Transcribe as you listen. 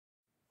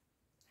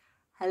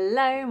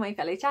Hello my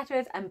fellow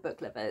chatterers and book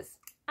lovers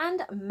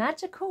and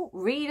Magical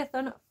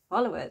Readathon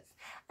followers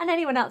and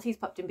anyone else who's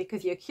popped in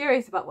because you're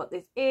curious about what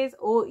this is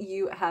or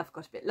you have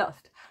got a bit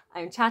lost.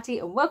 I'm Chatty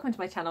and welcome to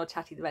my channel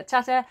Chatty the Red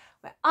Chatter,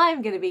 where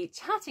I'm going to be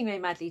chatting very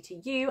madly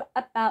to you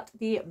about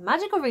the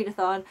Magical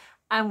Readathon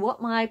and what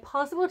my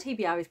possible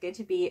TBR is going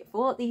to be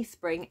for the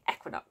Spring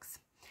Equinox.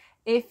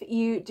 If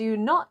you do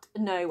not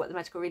know what the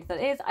Magical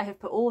Readathon is, I have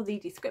put all the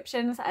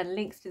descriptions and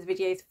links to the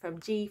videos from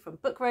G from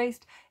Book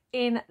Roast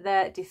in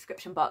the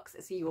description box,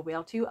 so you will be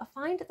able to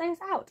find those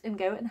out and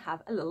go and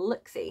have a little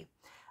look-see.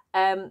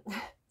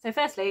 So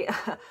firstly,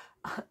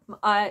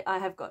 I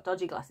have got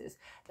dodgy glasses.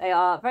 They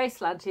are very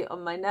slanty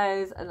on my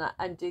nose and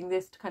I'm doing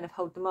this to kind of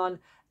hold them on, and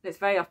it's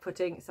very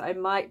off-putting, so I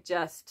might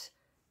just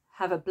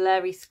have a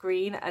blurry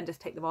screen and just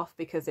take them off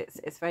because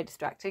it's very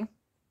distracting.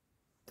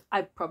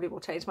 I probably will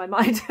change my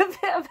mind a bit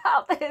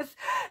about this.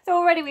 So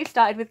already we've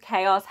started with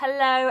chaos.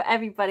 Hello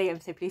everybody, I'm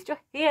so pleased you're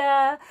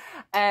here.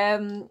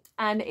 And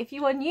if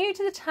you are new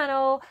to the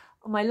channel,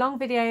 on my long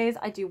videos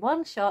I do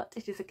one shot.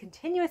 It is a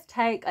continuous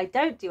take, I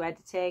don't do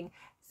editing.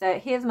 So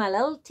here's my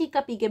little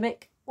teacuppy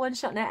gimmick, one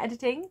shot no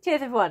editing.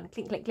 Cheers everyone,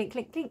 clink clink clink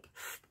clink clink.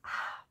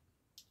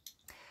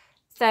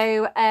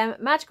 So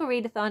Magical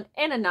Readathon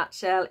in a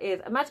nutshell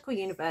is a magical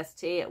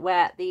university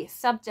where the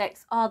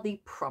subjects are the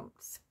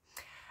prompts.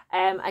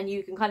 And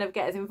you can kind of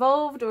get as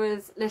involved or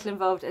as little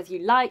involved as you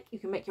like. You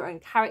can make your own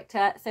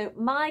character. So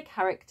my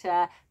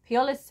character,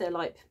 Piola's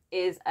Sirloip,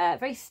 is a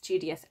very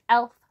studious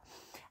elf,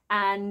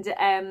 and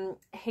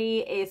he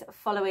is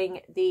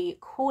following the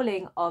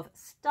calling of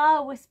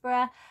Star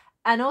Whisperer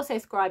and also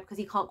Scribe because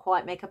he can't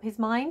quite make up his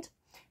mind.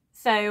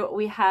 So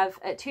we have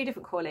two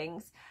different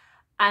callings,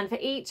 and for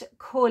each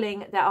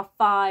calling there are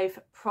 5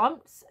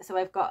 prompts. So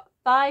I've got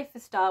 5 for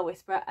Star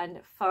Whisperer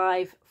and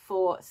 5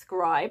 for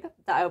Scribe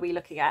that I'll be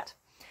looking at.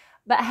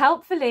 But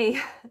helpfully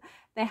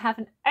they have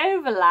an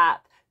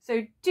overlap,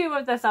 so 2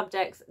 of the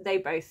subjects they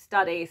both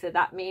study, so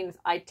that means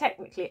I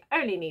technically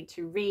only need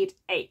to read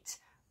 8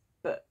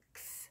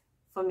 books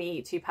for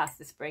me to pass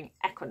the Spring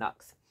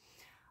Equinox.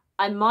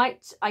 I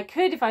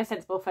could, if I was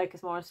sensible,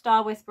 focus more on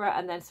Star Whisperer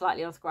and then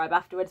slightly on Scribe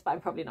afterwards, but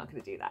I'm probably not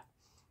going to do that.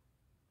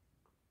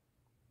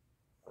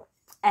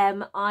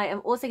 I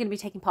am also going to be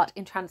taking part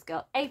in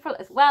TRANSGIRL April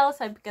as well,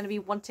 so I'm going to be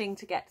wanting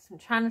to get some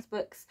trans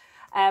books,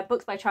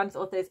 books by trans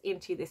authors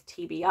into this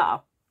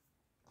TBR.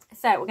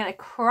 So we're going to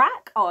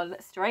crack on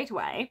straight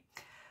away.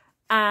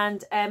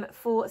 And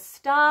for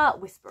Star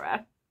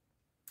Whisperer,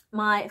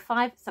 my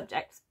 5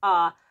 subjects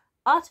are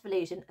Art of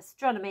Illusion,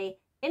 Astronomy,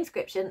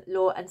 Inscription,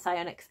 Lore and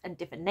Psionics and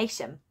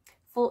Divination.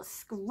 For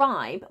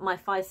Scribe, my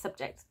 5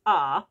 subjects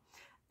are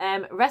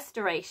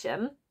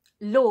Restoration,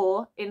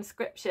 Lore,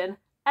 Inscription,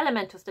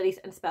 Elemental Studies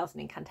and Spells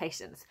and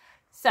Incantations.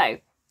 So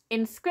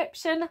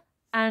Inscription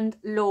and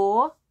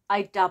Lore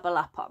I double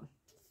up on.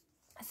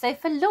 So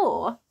for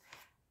Lore,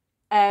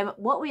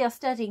 what we are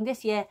studying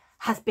this year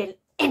has been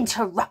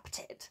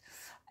interrupted.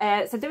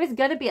 So there is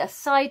going to be a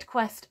side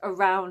quest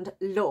around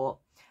Lore.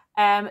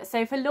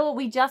 So for Lore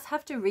we just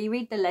have to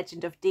reread the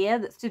Legend of Deer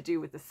that's to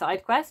do with the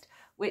side quest,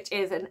 which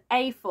is an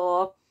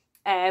A4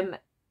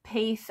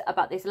 piece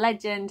about this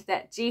legend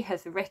that G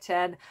has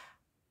written.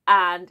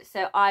 And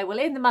so I will,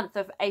 in the month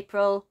of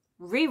April,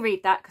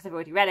 reread that because I've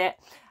already read it.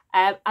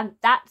 And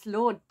that's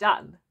Lore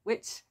done,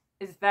 which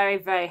is very,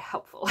 very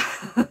helpful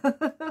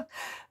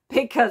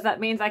because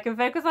that means I can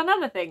focus on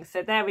other things.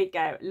 So there we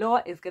go.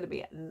 Lore is going to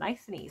be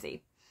nice and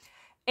easy.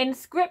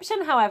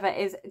 Inscription, however,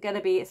 is going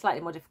to be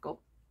slightly more difficult.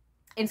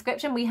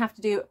 Inscription, we have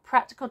to do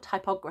practical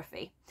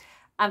typography.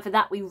 And for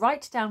that, we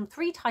write down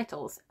 3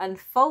 titles and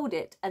fold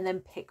it and then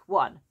pick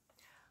one.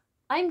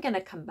 I'm going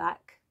to come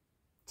back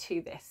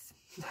to this.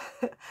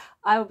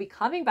 I will be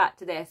coming back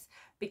to this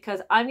because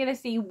I'm going to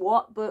see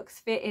what books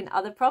fit in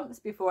other prompts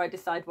before I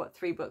decide what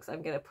 3 books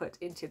I'm going to put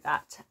into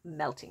that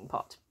melting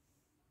pot.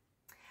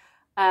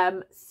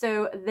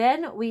 So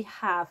then we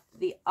have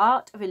the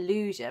Art of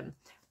Illusion,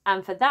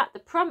 and for that the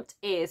prompt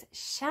is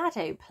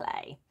shadow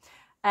play.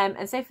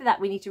 And so for that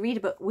we need to read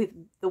a book with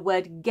the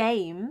word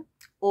game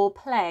or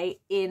play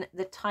in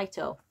the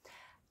title.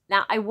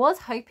 Now, I was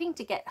hoping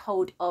to get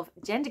hold of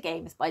Gender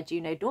Games by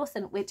Juno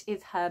Dawson, which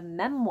is her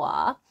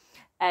memoir.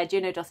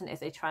 Juno Dawson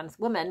is a trans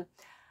woman,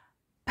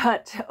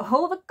 but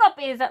all the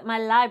copies at my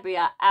library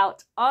are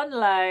out on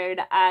loan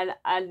and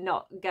are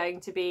not going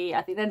to be,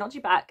 I think they're not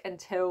due back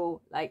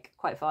until like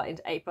quite far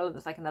into April, and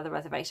there's like another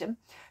reservation.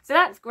 So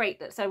that's great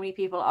that so many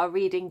people are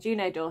reading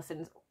Juno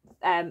Dawson's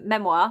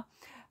memoir,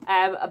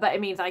 but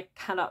it means I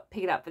cannot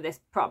pick it up for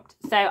this prompt.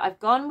 So I've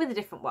gone with a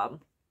different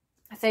one.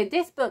 So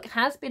this book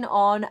has been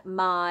on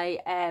my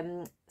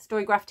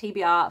Storygraph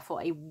TBR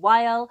for a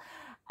while,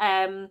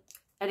 and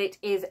it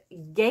is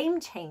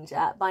Game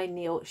Changer by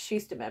Neil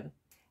Shusterman.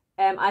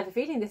 I have a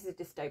feeling this is a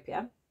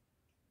dystopia.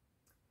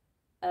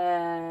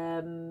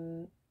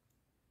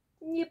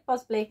 Yeah,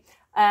 possibly.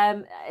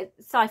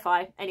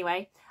 Sci-fi,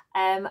 anyway.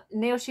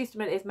 Neil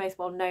Shusterman is most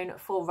well known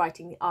for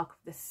writing The Arc of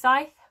the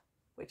Scythe,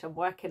 which I'm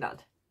working on.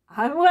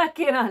 I'm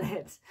working on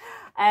it.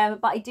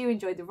 But I do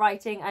enjoy the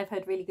writing. I've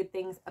heard really good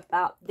things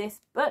about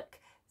this book.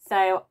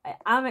 So I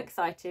am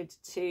excited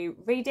to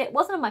read it. It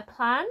wasn't on my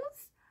plans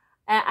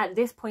at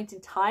this point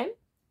in time,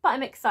 but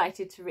I'm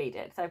excited to read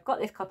it. So I've got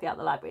this copy out of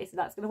the library, so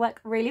that's going to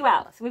work really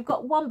well. So we've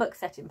got one book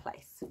set in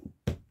place.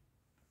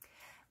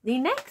 The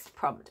next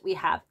prompt we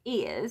have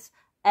is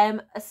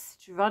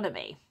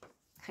astronomy.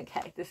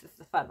 Okay, this is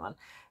the fun one.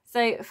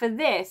 So for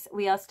this,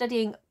 we are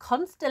studying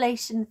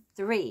Constellation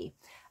 3,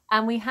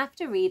 and we have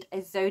to read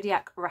a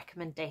zodiac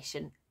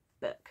recommendation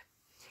book.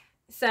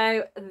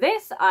 So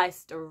this I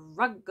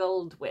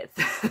struggled with.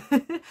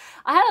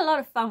 I had a lot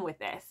of fun with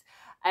this.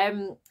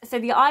 So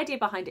the idea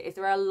behind it is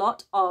there are a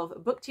lot of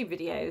booktube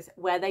videos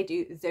where they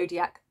do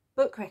zodiac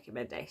book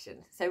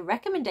recommendations. So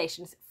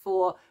recommendations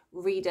for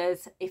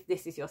readers if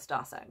this is your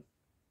star sign.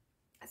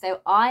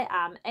 So I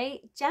am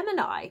a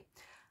Gemini,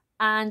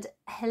 and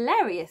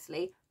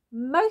hilariously,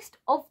 most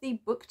of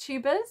the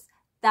booktubers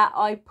that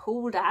I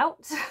pulled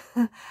out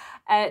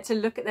to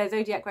look at their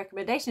zodiac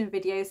recommendation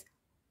videos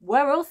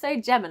were also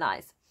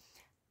Geminis.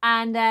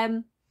 And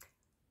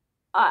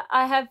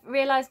I have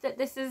realized that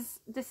this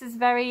is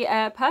very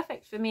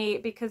perfect for me,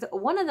 because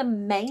one of the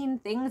main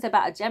things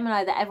about a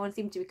Gemini that everyone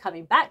seemed to be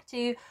coming back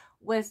to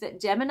was that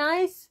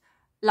Geminis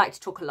like to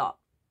talk a lot.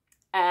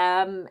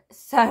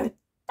 So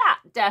that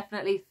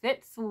definitely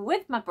fits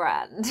with my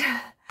brand.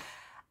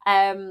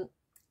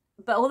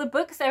 But all the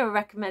books they were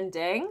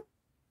recommending,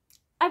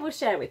 I will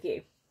share with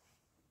you.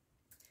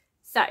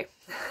 So,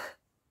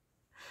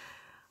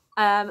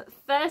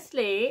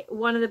 firstly,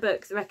 one of the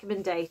books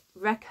recommended.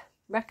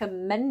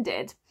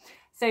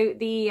 So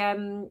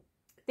the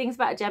things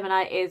about a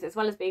Gemini is, as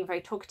well as being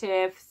very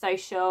talkative,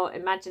 social,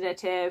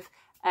 imaginative,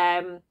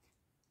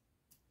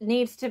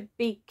 needs to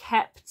be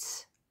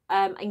kept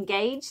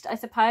engaged, I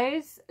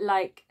suppose,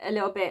 like a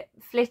little bit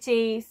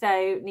flitty,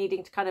 so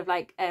needing to kind of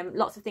like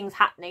lots of things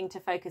happening to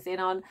focus in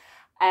on.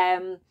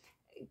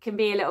 Can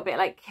be a little bit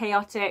like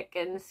chaotic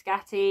and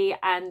scatty,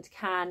 and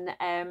can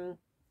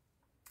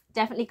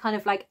definitely kind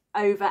of like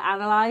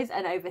overanalyze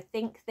and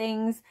overthink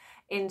things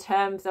in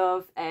terms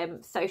of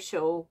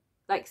social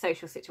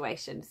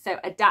situations. So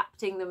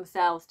adapting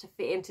themselves to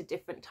fit into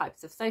different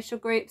types of social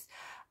groups,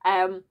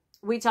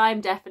 which I'm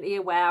definitely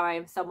aware I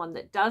am someone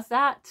that does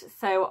that.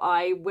 So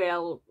I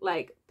will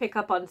like pick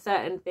up on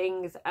certain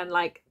things and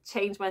like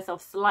change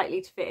myself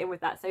slightly to fit in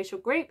with that social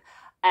group.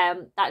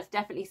 That's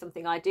definitely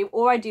something I do.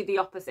 Or I do the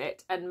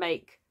opposite and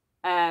make,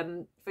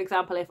 for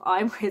example, if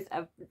I'm with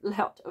a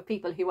lot of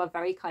people who are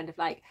very kind of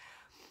like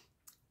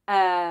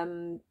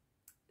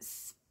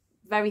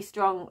very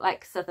strong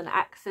like southern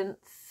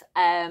accents,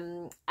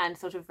 and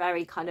sort of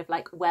very kind of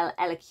like well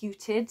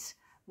elocuted,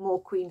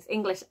 more Queen's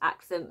English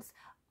accents,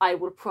 I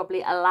will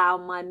probably allow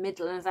my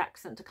Midlands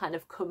accent to kind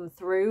of come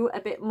through a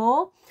bit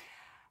more.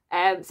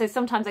 So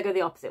sometimes I go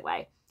the opposite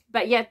way.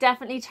 But yeah,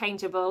 definitely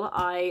changeable.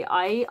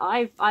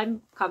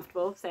 I'm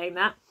comfortable saying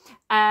that.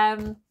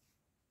 So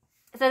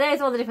there's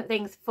all the different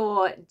things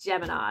for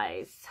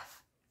Geminis.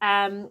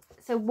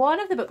 So one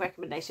of the book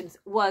recommendations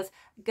was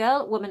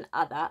Girl, Woman,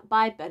 Other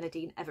by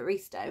Bernardine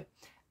Evaristo,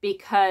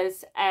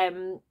 because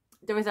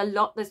there's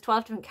 12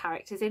 different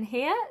characters in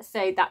here,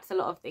 so that's a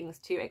lot of things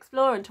to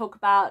explore and talk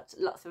about,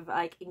 lots of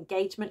like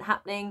engagement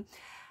happening.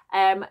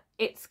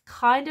 It's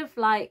kind of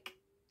like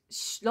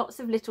lots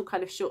of little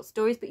kind of short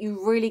stories, but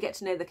you really get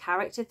to know the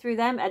character through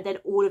them, and then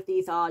all of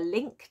these are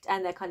linked,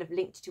 and they're kind of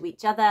linked to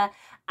each other.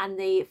 And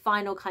the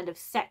final kind of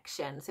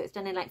section, so it's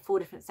done in like 4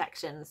 different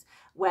sections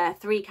where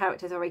 3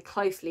 characters are very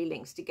closely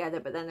linked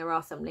together, but then there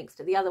are some links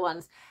to the other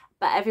ones,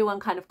 but everyone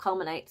kind of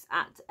culminates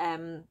at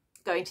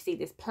going to see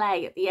this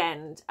play at the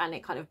end, and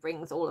it kind of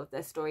brings all of the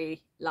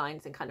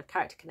storylines and kind of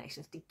character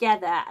connections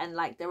together, and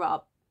like there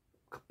are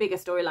bigger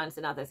storylines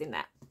than others in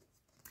there.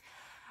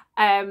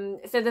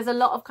 So there's a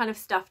lot of kind of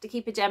stuff to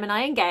keep a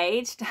Gemini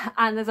engaged,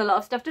 and there's a lot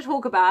of stuff to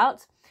talk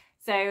about.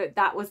 So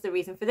that was the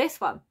reason for this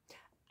one.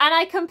 And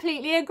I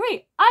completely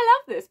agree. I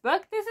love this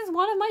book. This is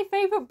one of my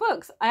favourite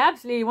books. I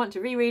absolutely want to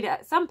reread it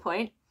at some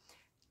point,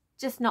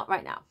 just not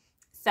right now.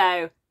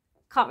 So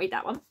can't read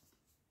that one.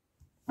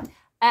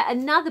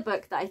 Another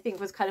book that I think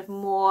was kind of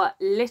more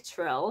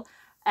literal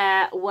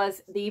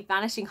was The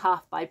Vanishing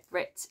Half by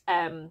Britt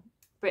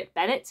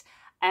Bennett,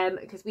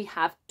 because we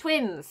have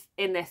twins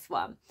in this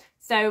one.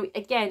 So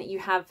again, you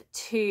have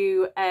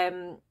 2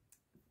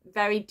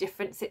 very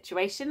different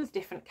situations,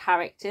 different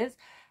characters.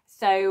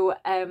 So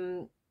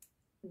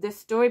the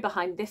story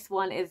behind this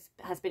one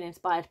has been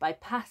inspired by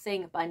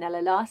Passing by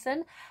Nella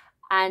Larson,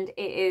 and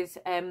it is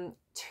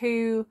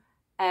 2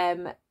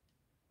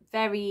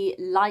 very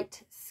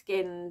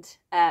light-skinned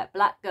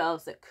black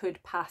girls that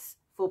could pass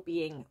for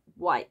being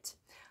white.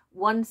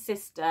 One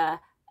sister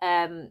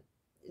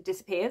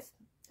disappears,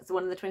 so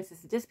one of the twin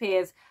sisters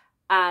disappears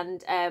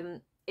and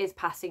is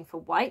passing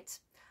for white,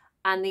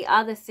 and the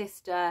other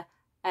sister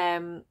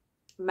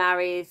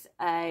marries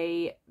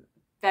a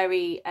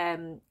very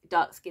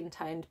dark skin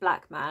toned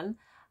black man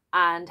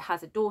and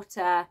has a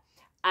daughter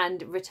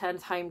and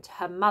returns home to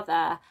her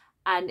mother,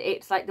 and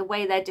it's like the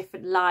way their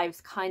different lives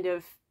kind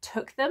of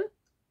took them.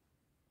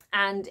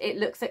 And it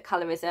looks at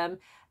colorism,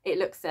 it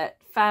looks at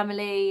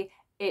family,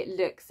 It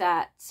looks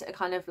at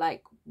kind of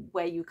like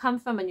where you come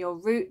from and your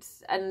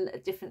roots and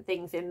different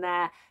things in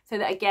there. So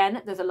that,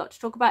 again, there's a lot to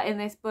talk about in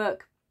this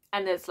book,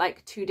 and there's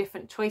like 2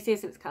 different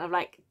choices. So it's kind of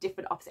like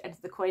different opposite ends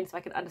of the coin, so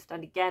I can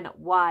understand again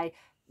why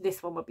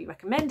this one would be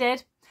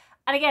recommended.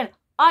 And again,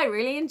 I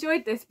really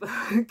enjoyed this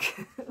book.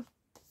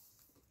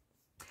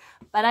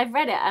 But I've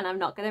read it and I'm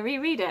not going to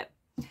reread it.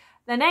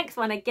 The next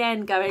one,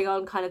 again, going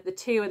on kind of the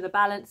 2 and the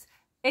balance,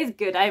 is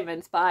Good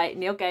Omens by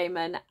Neil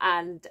Gaiman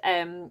and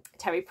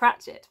Terry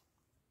Pratchett.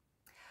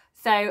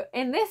 So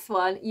in this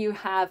one, you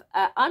have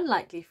an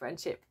unlikely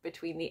friendship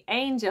between the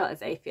angel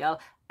Azathiel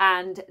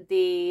and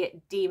the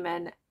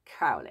demon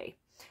Crowley.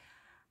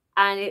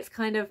 And it's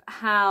kind of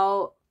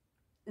how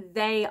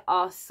they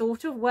are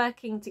sort of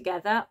working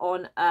together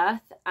on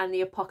Earth, and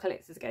the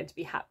apocalypse is going to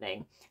be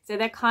happening. So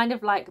they're kind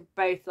of like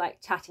both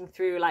like chatting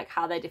through like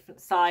how their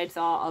different sides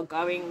are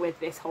going with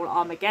this whole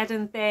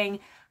Armageddon thing,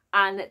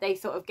 and they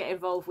sort of get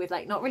involved with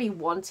like not really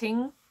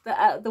wanting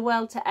the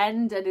world to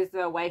end, and is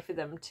there a way for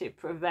them to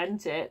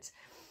prevent it.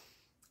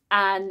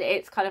 And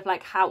it's kind of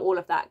like how all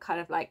of that kind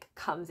of like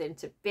comes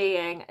into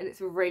being, and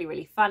it's really,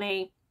 really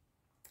funny.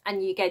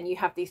 And again, you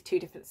have these 2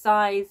 different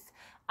sides,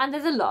 and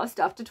there's a lot of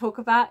stuff to talk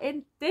about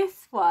in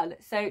this one,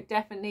 so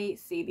definitely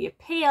see the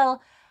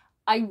appeal.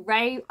 I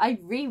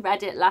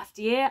reread it last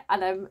year,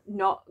 and I'm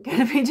not going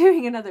to be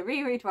doing another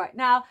reread right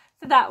now,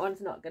 so that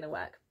one's not going to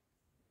work.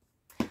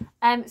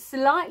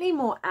 Slightly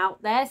more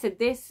out there, so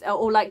this,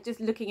 or like just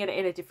looking at it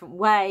in a different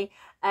way,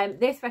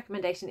 this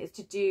recommendation is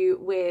to do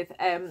with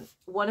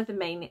one of the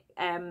main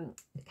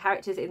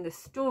characters in the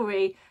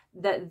story,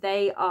 that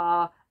they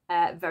are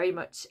very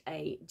much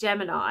a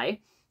Gemini,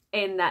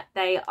 in that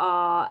they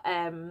are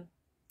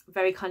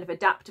very kind of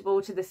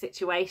adaptable to the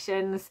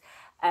situations.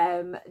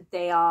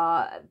 They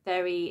are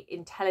very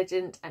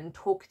intelligent and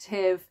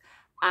talkative,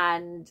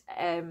 and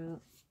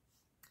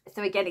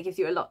so again, it gives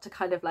you a lot to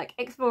kind of like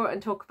explore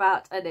and talk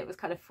about. And it was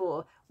kind of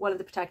for one of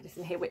the protagonists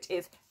in here, which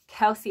is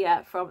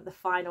Kelsier from The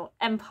Final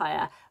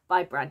Empire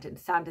by Brandon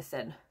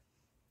Sanderson.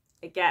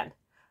 Again,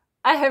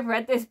 I have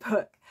read this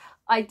book.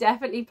 I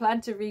definitely plan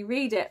to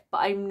reread it, but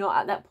I'm not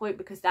at that point,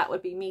 because that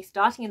would be me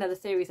starting another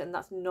series, and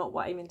that's not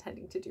what I'm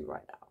intending to do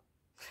right now.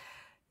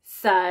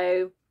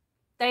 So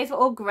those were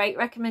all great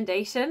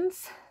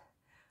recommendations,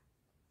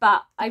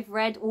 but I've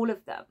read all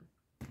of them.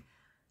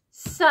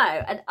 So,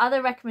 and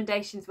other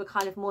recommendations were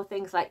kind of more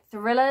things like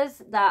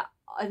thrillers that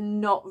are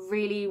not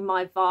really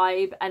my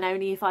vibe, and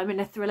only if I'm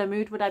in a thriller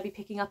mood would I be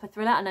picking up a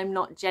thriller, and I'm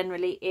not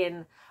generally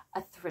in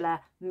a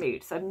thriller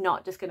mood, so I'm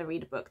not just going to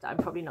read a book that I'm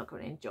probably not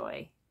going to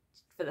enjoy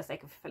for the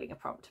sake of fulfilling a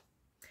prompt.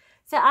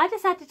 So I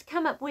decided to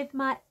come up with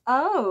my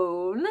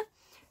own.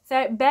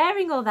 So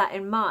bearing all that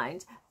in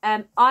mind,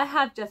 I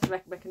have just a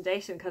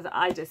recommendation because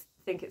I just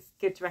think it's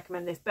good to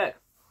recommend this book.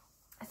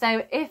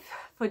 So if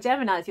for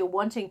Geminis you're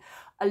wanting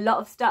a lot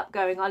of stuff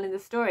going on in the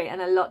story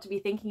and a lot to be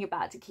thinking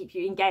about to keep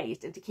you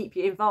engaged and to keep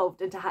you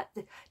involved, and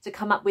to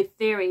come up with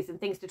theories and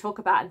things to talk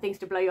about and things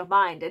to blow your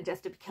mind, and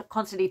just to be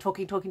constantly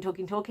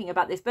talking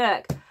about this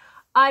book,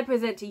 I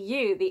present to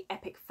you the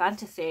epic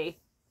fantasy,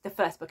 the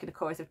first book in a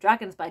chorus of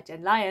dragons by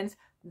Jen Lyons,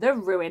 The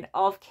Ruin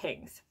of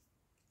Kings.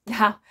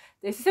 Now,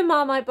 this is a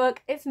Marmite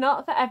book. It's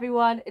not for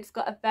everyone. It's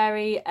got a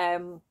very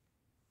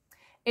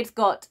it's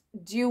got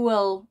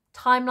dual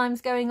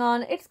timelines going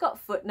on. It's got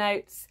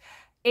footnotes.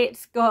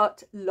 It's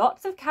got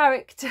lots of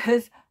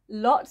characters,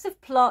 lots of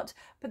plot,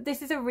 but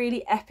this is a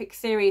really epic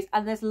series,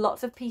 and there's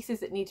lots of pieces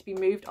that need to be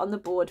moved on the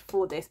board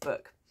for this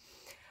book.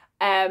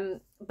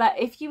 But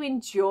if you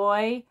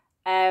enjoy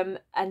a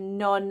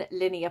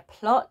non-linear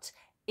plot,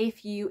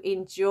 if you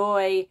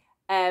enjoy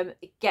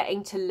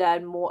getting to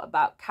learn more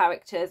about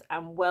characters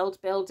and world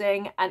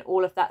building and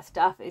all of that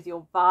stuff is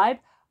your vibe,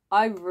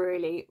 I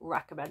really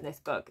recommend this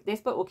book. This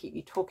book will keep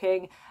you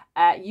talking.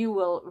 You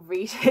will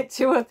read it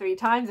 2 or 3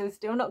 times and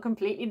still not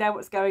completely know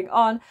what's going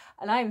on.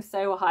 And I am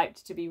so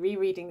hyped to be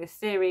rereading this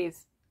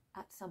series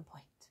at some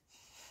point.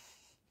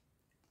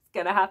 It's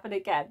going to happen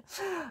again.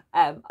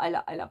 I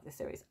love this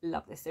series.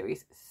 Love this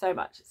series so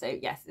much. So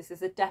yes, this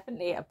is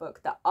definitely a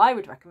book that I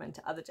would recommend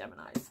to other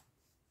Geminis.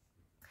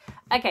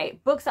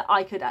 Okay, books that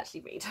I could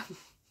actually read.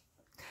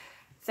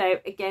 So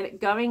again,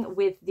 going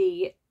with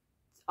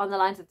on the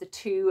lines of the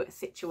 2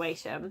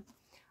 situation,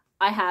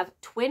 I have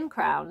Twin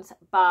Crowns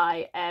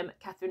by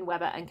Catherine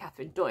Webber and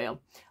Catherine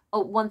Doyle. Oh,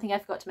 one thing I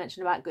forgot to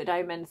mention about Good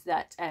Omens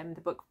that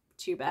the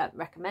booktuber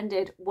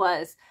recommended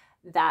was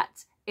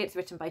that it's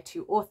written by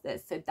 2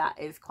 authors, so that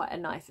is quite a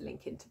nice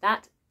link into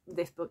that.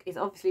 This book is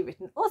obviously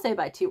written also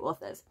by 2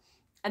 authors,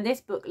 and this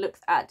book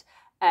looks at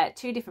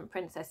 2 different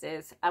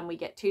princesses, and we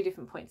get 2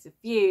 different points of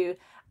view,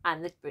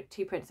 and the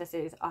 2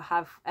 princesses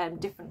have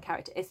different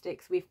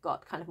characteristics. We've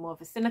got kind of more of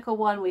a cynical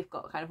one, we've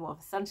got kind of more of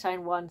a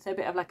sunshine one, so a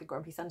bit of like a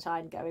grumpy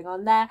sunshine going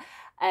on there,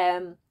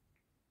 and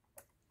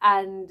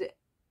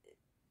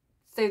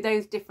so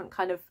those different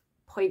kind of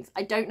points,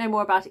 I don't know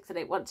more about it because I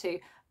don't want to,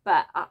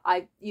 but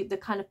the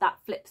kind of that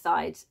flip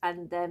side,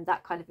 and then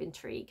that kind of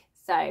intrigue.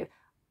 So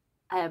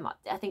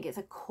I think it's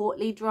a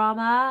courtly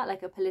drama,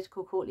 like a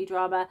political courtly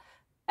drama.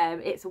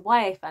 It's a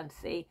YA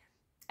fantasy,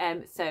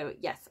 So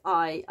yes,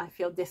 I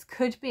feel this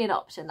could be an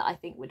option that I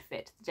think would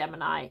fit the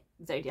Gemini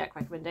zodiac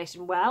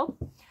recommendation well.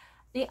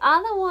 The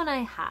other one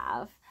I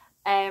have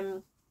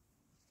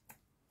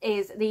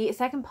is the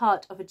second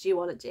part of a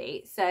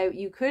duology. So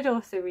you could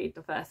also read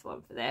the first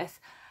one for this.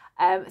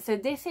 So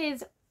this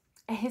is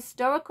a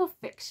historical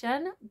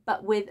fiction,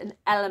 but with an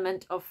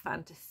element of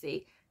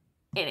fantasy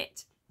in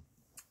it.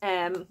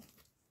 And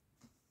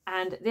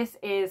this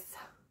is,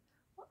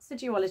 what's the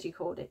duology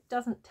called? It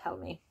doesn't tell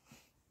me.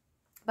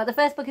 But the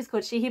first book is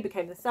called She Who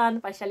Became the Sun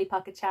by Shelley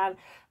Parker Chan,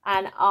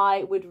 and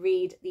I would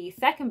read the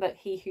second book,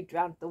 He Who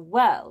Drowned the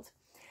World.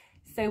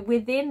 So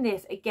within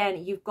this,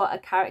 again, you've got a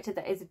character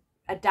that is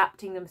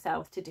adapting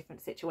themselves to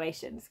different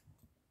situations.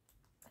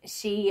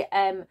 She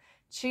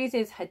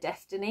chooses her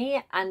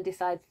destiny and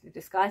decides to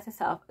disguise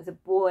herself as a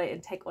boy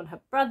and take on her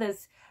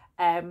brother's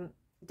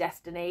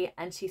destiny,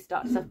 and she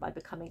starts off by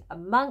becoming a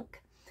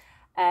monk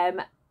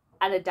and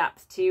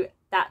adapts to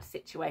that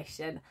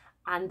situation.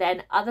 And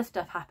then other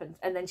stuff happens,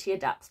 and then she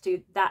adapts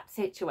to that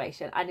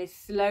situation and is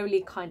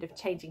slowly kind of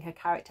changing her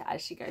character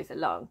as she goes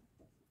along.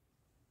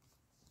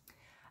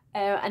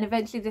 And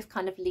eventually this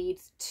kind of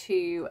leads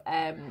to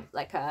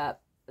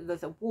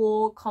there's a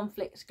war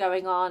conflict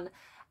going on,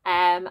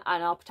 and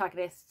our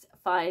protagonist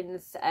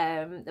finds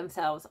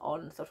themselves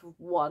on sort of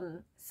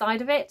one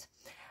side of it.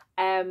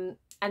 And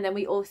then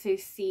we also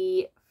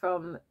see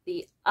from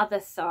the other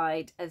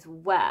side as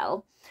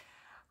well.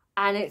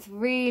 And it's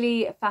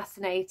really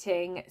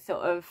fascinating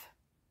sort of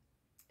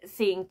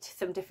seeing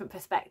some different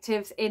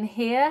perspectives in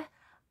here.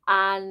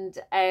 And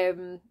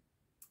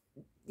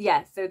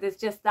yeah, so there's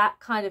just that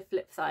kind of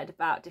flip side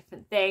about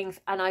different things.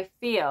 And I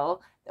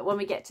feel that when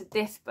we get to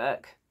this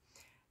book,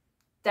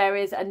 there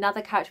is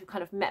another character we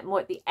kind of met more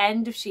at the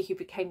end of She Who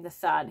Became the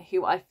Sun,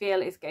 who I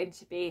feel is going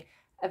to be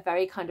a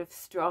very kind of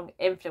strong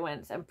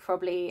influence and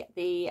probably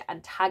the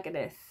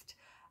antagonist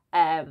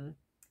in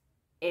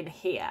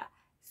here.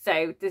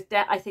 So there's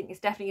I think there's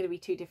definitely going to be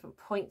two different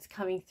points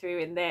coming through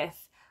in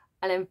this,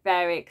 and I'm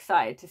very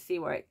excited to see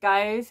where it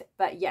goes.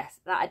 But yes,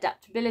 that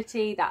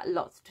adaptability, that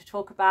lots to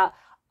talk about.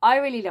 I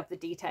really love the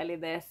detail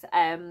in this.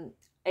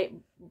 It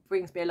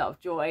brings me a lot of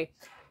joy,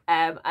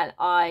 and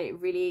I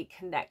really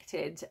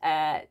connected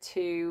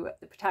to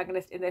the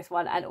protagonist in this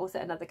one, and also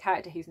another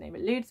character whose name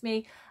eludes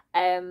me.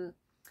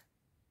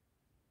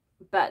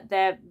 But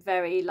they're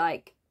very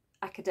like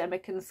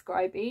academic and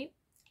scribey,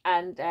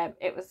 and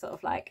it was sort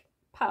of like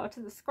power to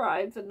the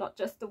scribes and not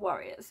just the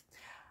warriors.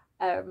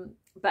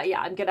 But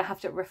yeah, I'm gonna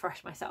have to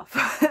refresh myself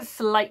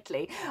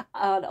slightly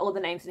on all the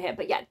names in here.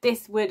 But yeah,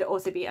 this would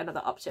also be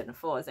another option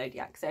for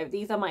Zodiac. So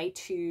these are my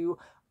two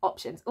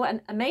options. Oh,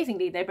 and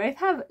amazingly, they both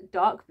have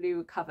dark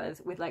blue covers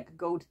with like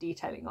gold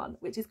detailing on,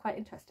 which is quite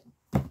interesting.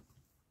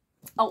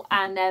 Oh,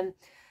 and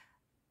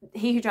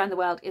He Who Drowned the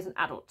World is an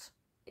adult.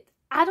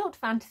 Adult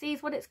fantasy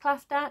is what it's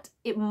classed at.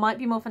 It might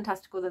be more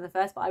fantastical than the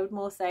first, but I would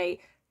more say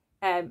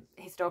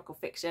historical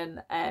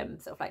fiction,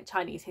 sort of like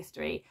Chinese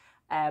history,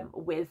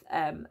 with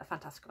a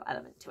fantastical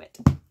element to it.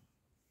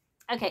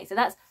 Okay, so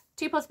that's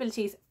two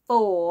possibilities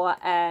for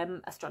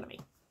astronomy.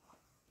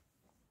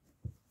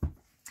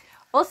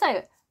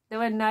 Also, there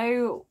were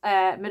no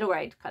middle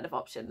grade kind of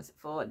options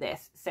for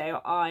this,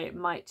 so I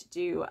might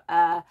do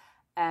a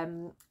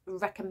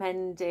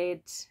recommending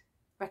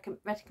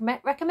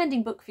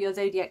book for your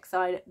zodiac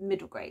sign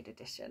middle grade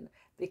edition,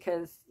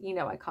 because you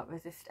know I can't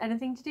resist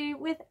anything to do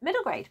with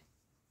middle grade.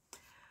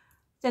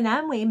 So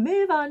now we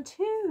move on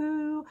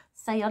to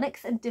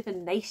psionics and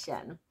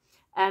divination.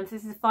 So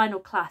this is the final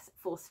class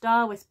for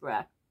Star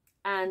Whisperer,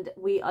 and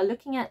we are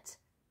looking at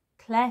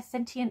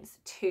Clairsentience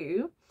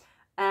 2.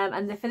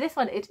 And for this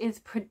one, it is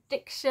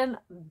prediction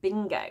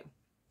bingo.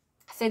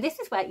 So this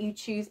is where you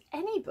choose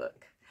any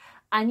book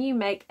and you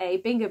make a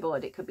bingo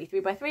board. It could be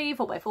 3x3,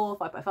 4x4,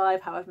 5x5,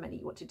 however many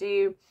you want to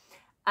do.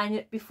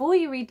 And before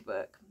you read the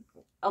book,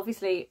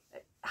 obviously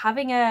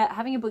having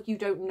a book you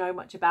don't know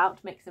much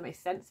about makes the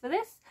most sense for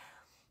this.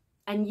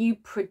 And you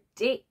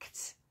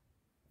predict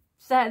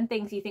certain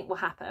things you think will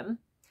happen.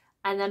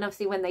 And then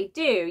obviously when they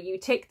do, you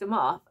tick them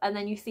off and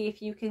then you see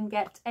if you can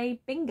get a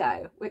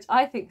bingo, which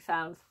I think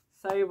sounds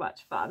so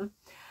much fun.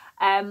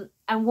 And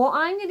what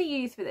I'm going to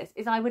use for this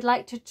is I would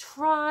like to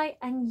try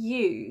and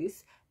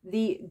use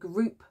the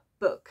group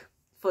book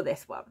for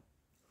this one.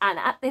 And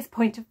at this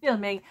point of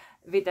filming,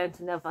 we don't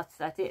know what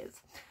that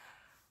is.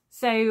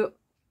 So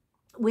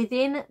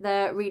within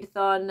the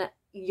readathon,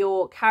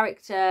 your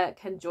character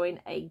can join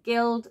a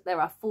guild. There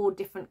are 4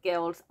 different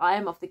guilds. I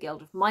am of the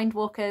Guild of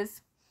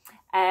Mindwalkers.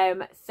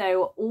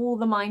 So all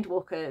the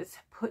Mindwalkers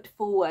put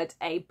forward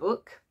a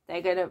book.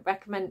 They're going to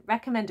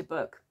recommend a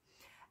book.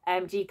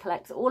 G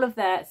collects all of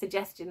their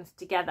suggestions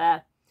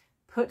together,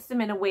 puts them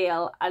in a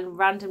wheel and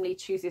randomly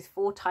chooses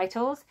 4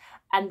 titles,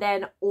 and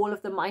then all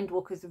of the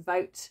Mindwalkers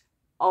vote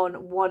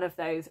on one of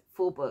those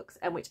 4 books,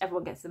 and whichever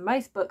one gets the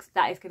most books,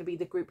 that is going to be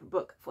the group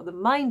book for the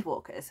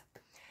Mindwalkers.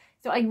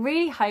 So I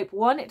really hope,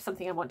 1, it's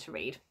something I want to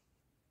read,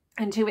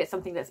 and 2, it's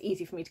something that's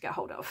easy for me to get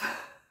hold of.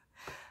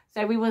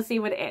 So we will see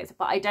what it is,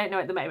 but I don't know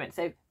at the moment,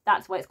 so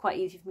that's why it's quite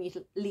easy for me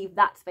to leave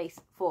that space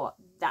for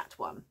that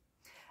one.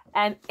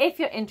 If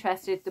you're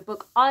interested, the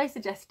book I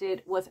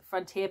suggested was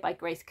Frontier by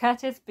Grace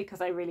Curtis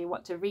because I really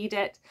want to read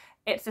it.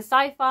 It's a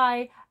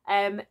sci-fi.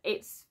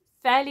 It's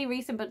fairly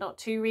recent but not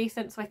too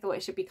recent, so I thought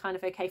it should be kind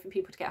of okay for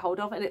people to get hold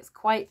of, and it's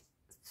quite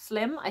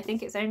slim. I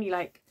think it's only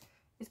like,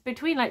 it's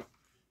between like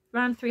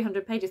around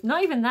 300 pages,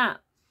 not even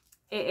that.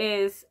 It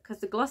is, because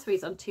the glossary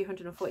is on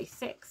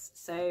 246,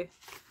 so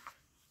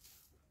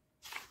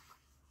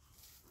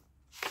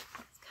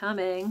it's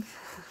coming.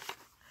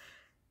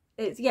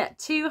 It's, yeah,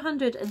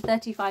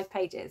 235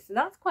 pages, so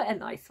that's quite a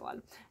nice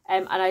one.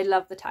 And I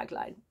love the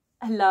tagline,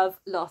 I love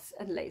loss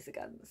and laser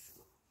guns.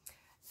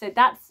 So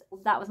that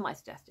was my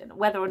suggestion.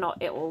 Whether or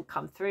not it will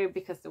come through,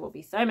 because there will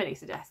be so many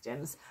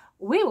suggestions,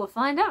 we will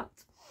find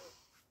out.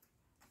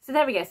 So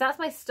there we go. So that's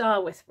my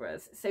Star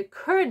Whisperers. So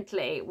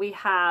currently we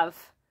have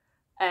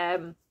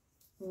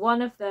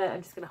one of the,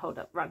 I'm just going to hold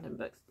up random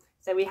books.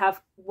 So we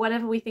have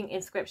whatever we think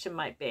Inscription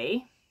might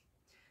be.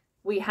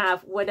 We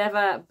have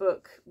whatever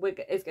book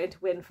is going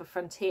to win for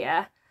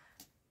Frontier.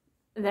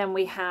 Then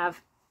we have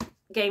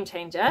Game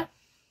Changer.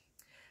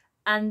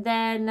 And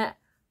then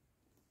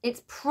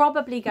it's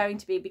probably going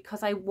to be,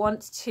 because I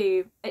want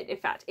to, in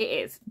fact it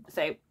is,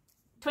 so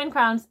Twin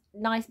Crowns,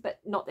 nice, but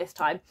not this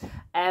time.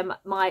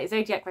 My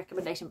Zodiac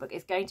recommendation book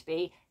is going to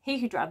be He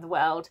Who Drowned the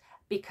World,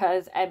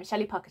 because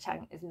Shelley Parker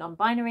Chang is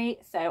non-binary,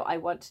 so I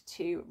want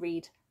to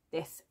read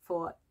this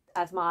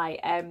as my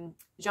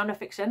genre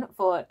fiction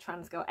for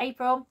TRANSGIRL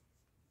April,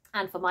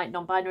 and for my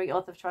non-binary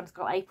author of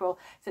TRANSGIRL April,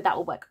 so that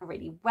will work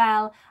really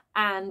well.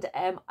 And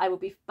I will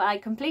be, by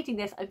completing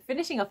this, I'm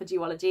finishing off a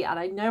duology, and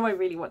I know I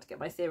really want to get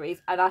my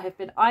series, and I have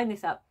been eyeing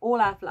this up all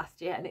out of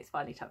last year, and it's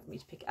finally time for me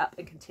to pick it up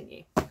and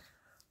continue. So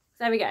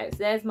there we go. So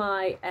there's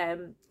my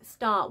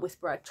Star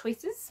Whisperer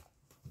choices.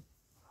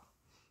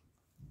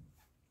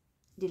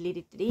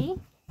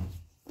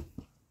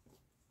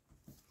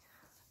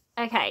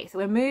 Okay, so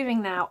we're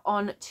moving now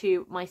on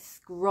to my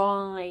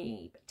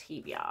Scribe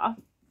TBR.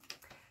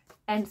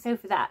 And so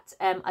for that,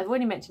 I've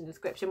already mentioned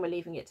Inscription, we're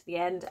leaving it to the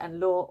end, and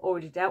Law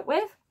already dealt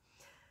with.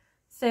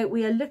 So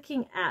we are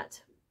looking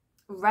at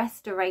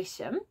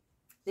Restoration.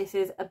 This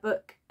is a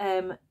book,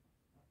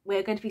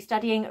 we're going to be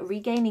studying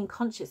regaining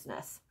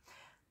consciousness.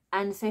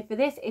 And so for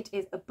this, it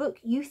is a book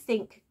you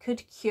think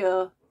could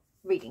cure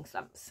reading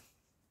slumps.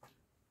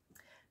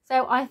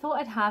 So I thought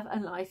I'd have a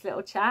nice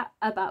little chat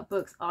about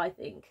books I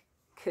think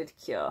could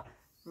cure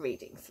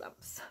reading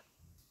slumps.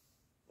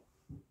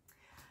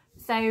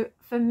 So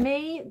for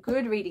me,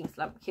 good reading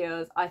slump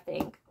cures, I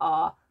think,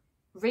 are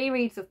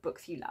rereads of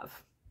books you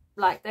love.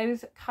 Like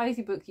those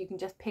cozy books you can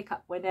just pick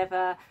up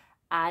whenever,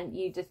 and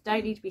you just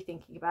don't need to be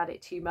thinking about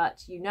it too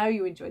much. You know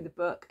you enjoy the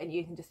book, and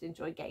you can just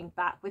enjoy getting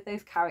back with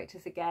those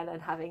characters again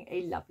and having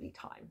a lovely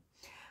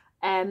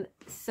time.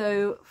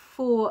 So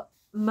for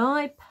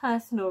my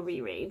personal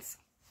rereads,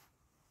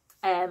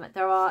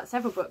 there are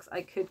several books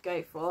I could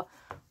go for.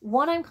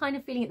 One I'm kind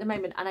of feeling at the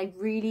moment, and I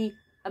really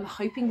am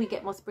hoping we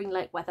get more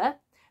spring-like weather,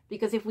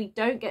 because if we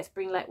don't get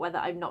spring-like weather,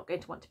 I'm not going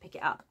to want to pick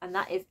it up, and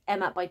that is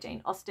Emma by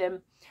Jane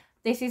Austen.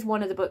 This is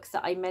one of the books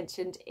that I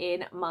mentioned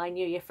in my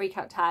New Year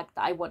Freakout tag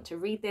that I want to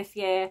read this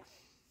year.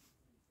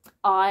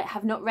 I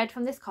have not read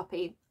from this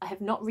copy. I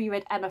have not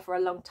reread Emma for a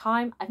long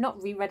time. I've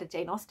not reread a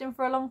Jane Austen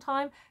for a long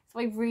time, so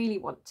I really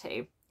want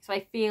to. So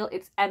I feel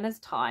it's Emma's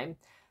time.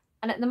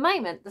 And at the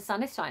moment, the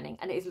sun is shining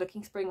and it is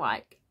looking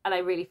spring-like, and I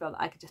really feel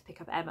that I could just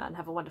pick up Emma and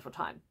have a wonderful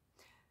time.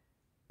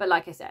 But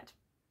like I said,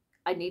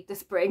 I need the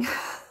spring.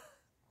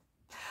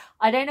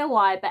 I don't know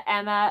why, but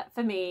Emma,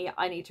 for me,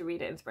 I need to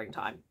read it in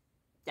springtime.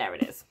 There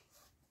it is.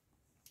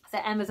 So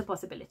Emma's a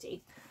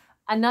possibility.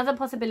 Another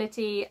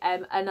possibility,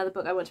 another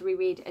book I want to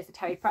reread is a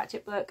Terry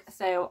Pratchett book.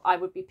 So I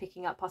would be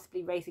picking up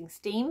possibly Raising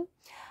Steam,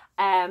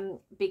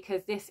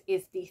 because this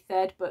is the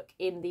third book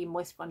in the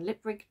Moist von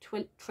Liprig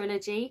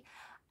trilogy.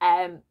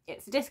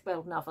 It's a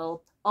Discworld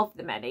novel of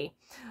the many,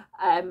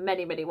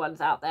 many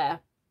ones out there.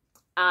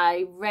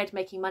 I read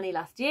Making Money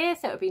last year,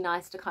 so it would be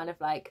nice to kind of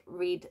like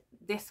read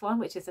this one,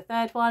 which is the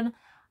third one.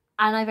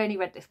 And I've only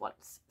read this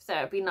once, so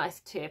it'd be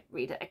nice to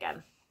read it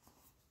again.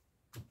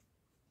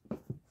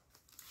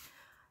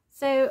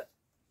 So,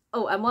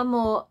 oh, and one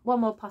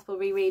more possible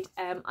reread.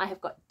 I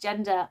have got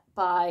Gender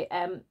by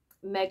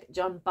Meg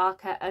John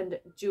Barker and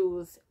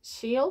Jules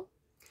Scheel.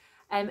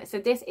 So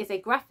this is a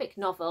graphic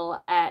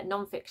novel,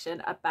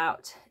 non-fiction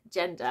about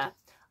gender.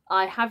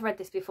 I have read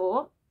this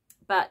before,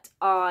 but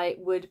I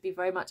would be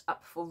very much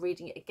up for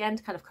reading it again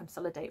to kind of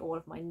consolidate all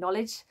of my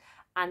knowledge.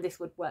 And this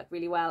would work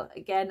really well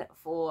again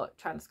for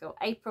TRANSGIRL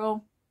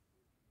April.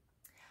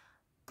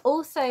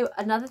 Also,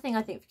 another thing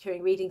I think for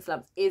curing reading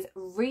slumps is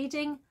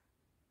reading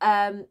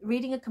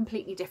a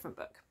completely different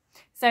book.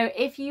 So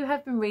if you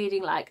have been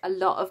reading like a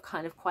lot of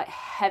kind of quite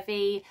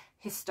heavy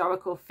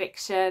historical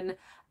fiction,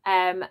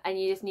 and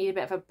you just need a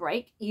bit of a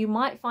break, you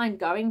might find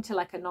going to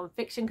like a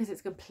non-fiction, because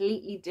it's a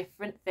completely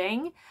different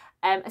thing,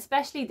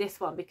 especially this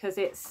one, because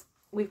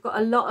we've got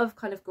a lot of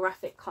kind of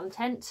graphic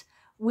content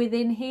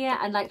within here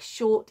and like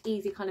short,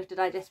 easy kind of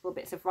digestible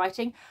bits of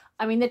writing.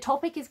 I mean, the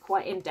topic is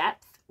quite in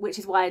depth, which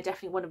is why I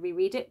definitely want to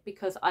reread it,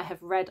 because I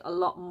have read a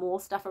lot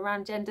more stuff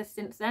around gender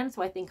since then,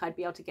 so I think I'd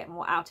be able to get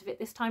more out of it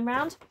this time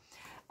round.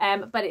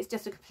 But it's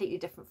just a completely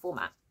different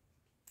format.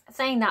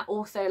 Saying that,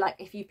 also, like,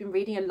 if you've been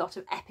reading a lot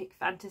of epic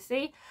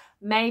fantasy,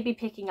 maybe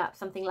picking up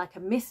something like a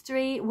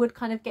mystery would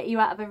kind of get you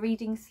out of a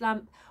reading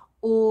slump.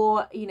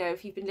 Or, you know,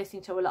 if you've been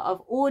listening to a lot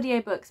of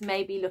audiobooks,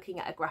 maybe looking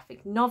at a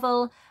graphic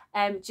novel,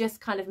 just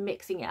kind of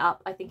mixing it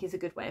up, I think is a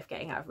good way of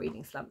getting out of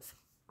reading slumps.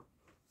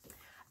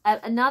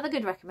 Another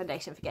good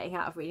recommendation for getting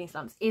out of reading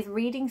slumps is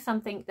reading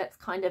something that's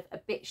kind of a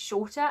bit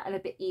shorter and a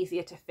bit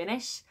easier to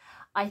finish.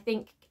 I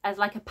think as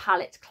like a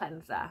palate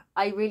cleanser.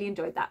 I really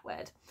enjoyed that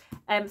word.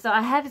 So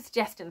I have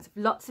suggestions of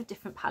lots of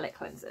different palate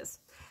cleansers.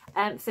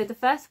 So the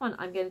first one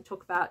I'm going to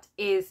talk about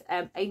is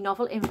a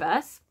novel in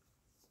verse.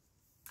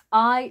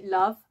 I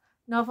love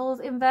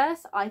novels in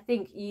verse. I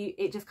think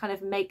it just kind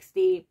of makes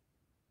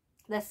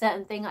there's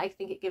certain thing I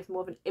think it gives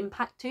more of an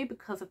impact to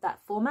because of that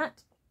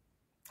format.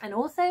 And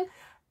also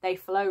they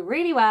flow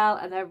really well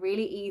and they're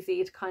really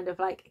easy to kind of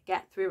like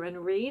get through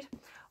and read.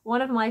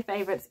 One of my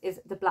favourites is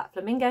The Black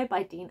Flamingo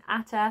by Dean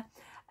Atta.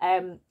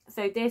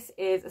 So this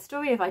is a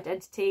story of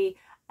identity.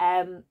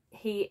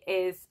 He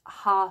is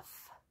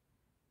half,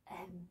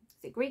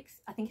 is it Greek?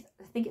 I think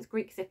it's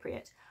Greek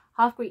Cypriot.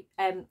 Half Greek.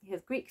 He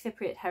has Greek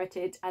Cypriot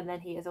heritage, and then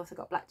he has also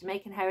got Black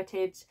Jamaican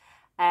heritage.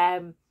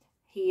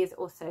 He is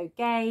also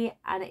gay,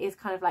 and it is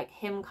kind of like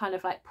him kind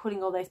of like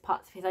pulling all those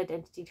parts of his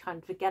identity kind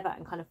of together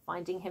and kind of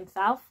finding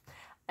himself.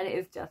 And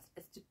it's just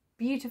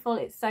beautiful.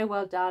 It's so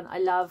well done. I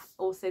love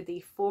also the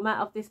format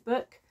of this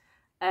book,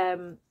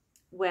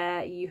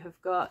 where you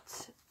have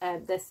got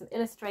there's some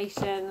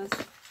illustrations.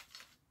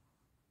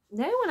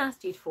 No one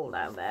asked you to fall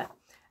down there.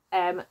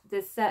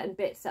 There's certain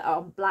bits that are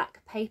on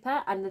black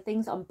paper, and the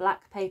things on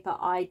black paper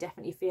I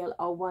definitely feel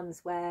are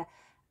ones where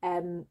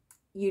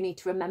you need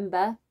to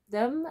remember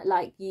them.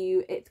 Like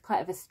it's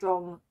quite of a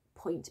strong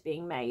point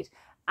being made.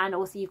 And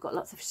also you've got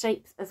lots of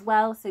shapes as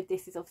well. So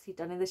this is obviously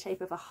done in the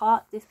shape of a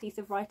heart, this piece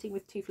of writing,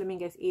 with two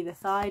flamingos either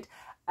side.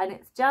 And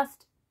it's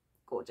just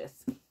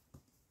gorgeous.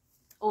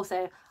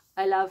 Also,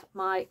 I love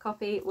my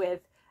copy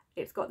with,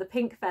 it's got the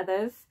pink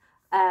feathers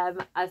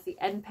as the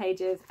end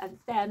pages. And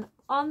then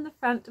on the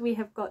front, we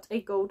have got a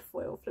gold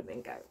foil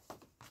flamingo.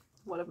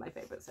 One of my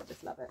favourites, I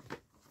just love it.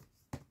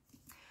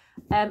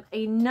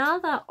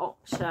 Another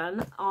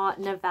option are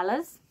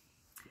novellas.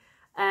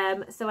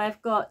 So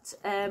I've got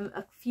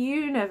a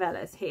few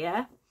novellas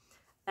here.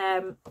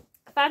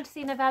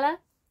 Fantasy novella,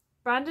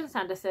 Brandon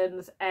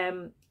Sanderson's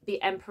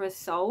The Emperor's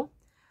Soul.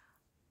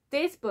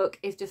 This book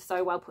is just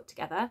so well put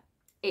together.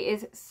 It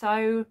is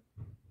so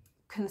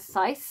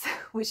concise,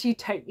 which you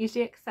don't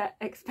usually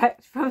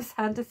expect from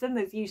Sanderson.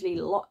 There's usually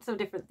lots of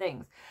different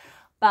things.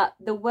 But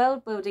the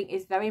world building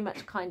is very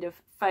much kind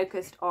of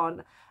focused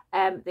on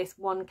this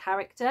one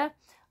character.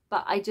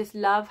 But I just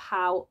love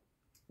how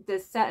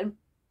there's certain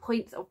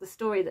points of the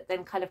story that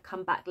then kind of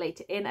come back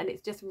later in, and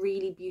it's just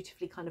really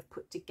beautifully kind of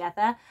put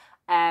together.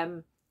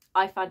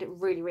 I find it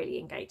really, really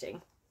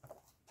engaging.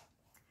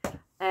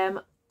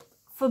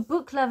 For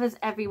book lovers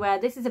everywhere,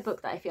 this is a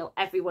book that I feel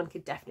everyone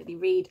could definitely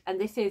read, and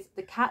this is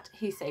The Cat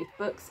Who Saved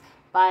Books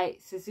by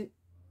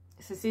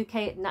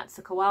Suzuki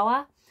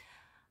Natsukawa.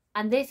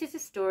 And this is a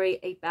story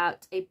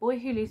about a boy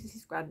who loses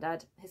his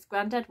granddad. His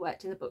granddad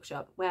worked in the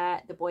bookshop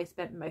where the boy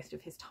spent most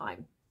of his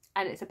time.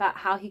 And it's about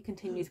how he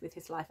continues with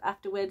his life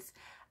afterwards,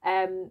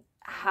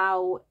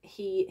 how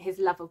his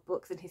love of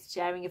books and his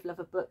sharing of love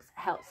of books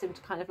helps him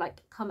to kind of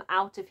like come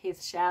out of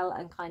his shell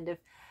and kind of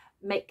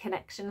make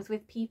connections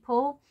with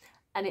people.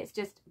 And it's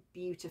just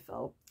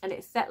beautiful. And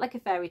it's set like a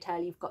fairy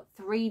tale. You've got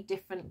 3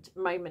 different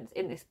moments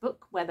in this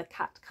book where the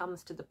cat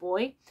comes to the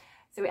boy.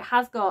 So it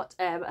has got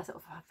a sort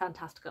of a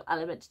fantastical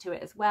element to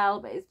it as well,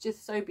 but it's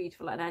just so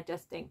beautiful, and I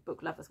just think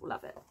book lovers will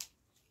love it.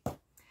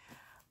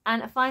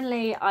 And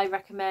finally, I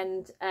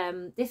recommend,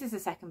 this is the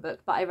second book,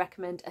 but I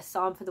recommend A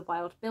Psalm for the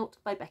Wild Built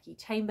by Becky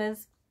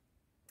Chambers.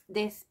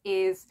 This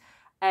is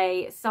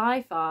a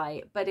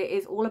sci-fi, but it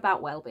is all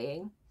about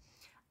well-being.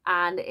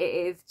 And it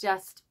is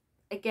just,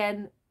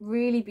 again,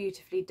 really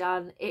beautifully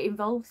done. It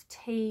involves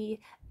tea,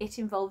 it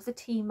involves a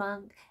tea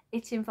monk,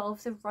 it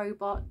involves a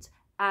robot,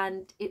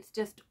 and it's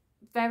just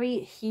very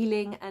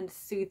healing and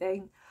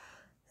soothing.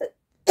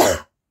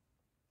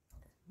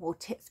 Well,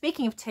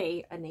 speaking of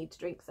tea, I need to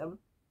drink some.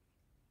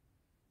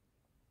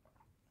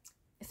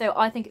 So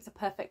I think it's a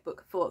perfect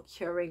book for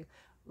curing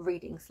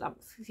reading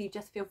slumps, because you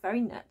just feel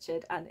very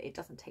nurtured and it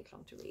doesn't take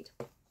long to read.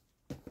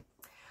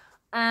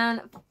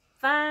 And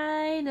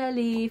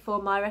finally,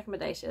 for my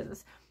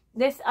recommendations,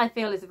 this I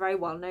feel is a very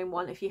well-known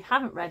one. If you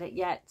haven't read it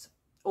yet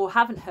or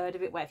haven't heard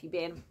of it, where have you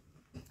been?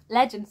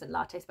 Legends and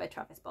Lattes by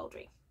Travis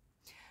Baldree.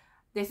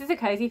 This is a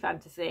cozy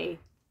fantasy.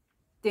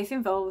 This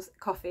involves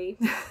coffee,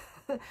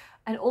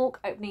 an orc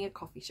opening a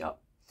coffee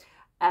shop,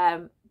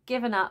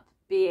 given up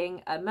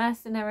being a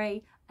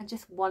mercenary, and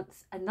just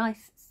wants a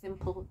nice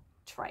simple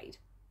trade.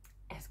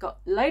 It's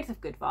got loads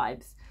of good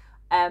vibes,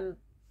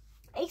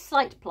 a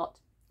slight plot,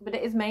 but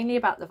it is mainly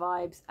about the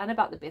vibes and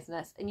about the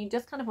business, and you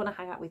just kind of want to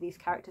hang out with these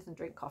characters and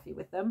drink coffee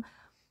with them.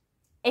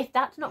 If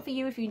that's not for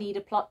you, if you need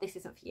a plot, this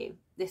isn't for you.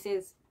 This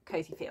is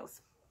cozy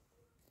feels.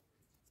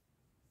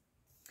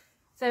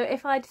 So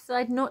if I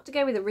decide not to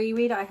go with a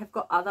reread, I have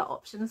got other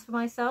options for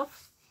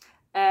myself.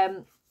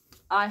 I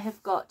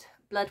have got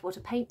Blood, Water,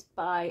 Paint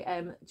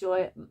by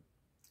Joy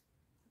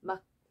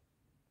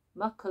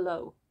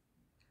Muckalow.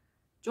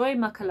 Joy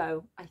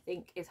Muckalow, I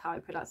think is how I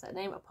pronounce that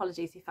name.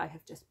 Apologies if I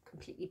have just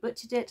completely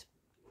butchered it.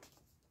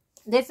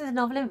 This is a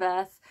novel in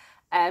verse,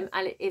 and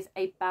it is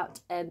about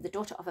the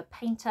daughter of a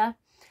painter.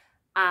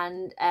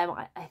 And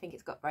I think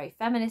it's got very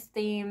feminist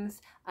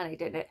themes, and I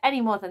don't know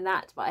any more than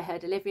that, but I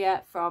heard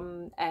Olivia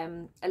from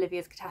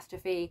Olivia's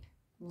Catastrophe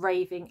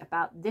raving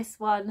about this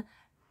one,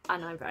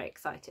 and I'm very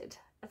excited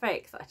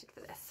for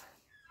this.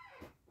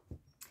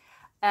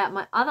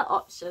 My other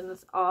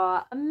options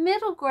are a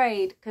middle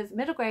grade, because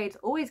middle grades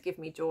always give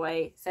me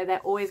joy, so they're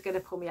always going to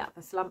pull me out of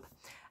a slump.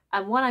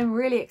 And one I'm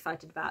really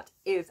excited about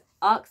is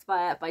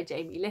Arcspire by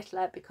Jamie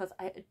Littler, because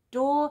I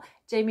adore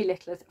Jamie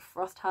Littler's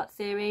Frostheart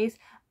series,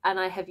 and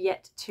I have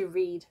yet to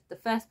read the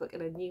first book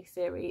in a new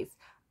series,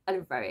 and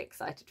I'm very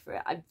excited for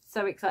it. I'm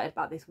so excited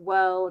about this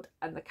world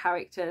and the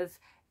characters.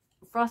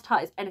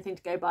 Frostheart is anything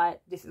to go by.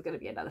 This is going to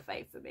be another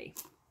fave for me.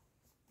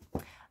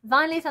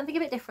 Finally, something a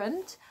bit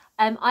different.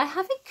 I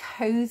have a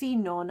cozy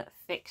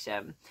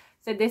non-fiction.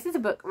 So this is a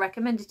book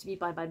recommended to me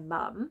by my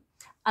mum,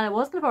 and I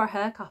was going to borrow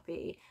her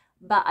copy,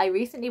 but I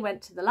recently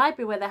went to the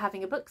library where they're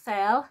having a book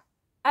sale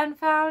and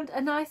found a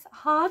nice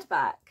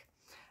hardback.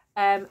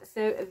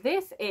 So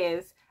this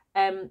is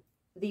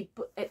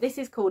this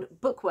is called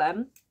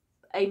Bookworm,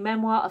 a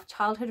memoir of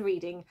childhood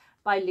reading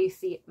by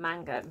Lucy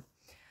Mangan.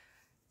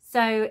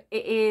 So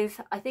it is,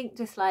 I think,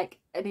 just like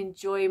an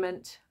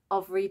enjoyment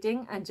of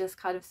reading, and just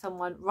kind of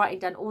someone writing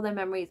down all their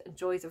memories and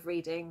joys of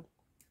reading.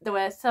 There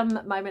were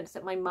some moments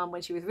that my mum,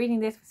 when she was reading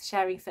this, was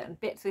sharing certain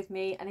bits with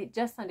me, and it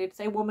just sounded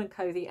so warm and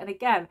cozy. And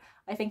again,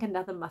 I think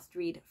another must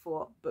read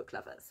for book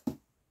lovers.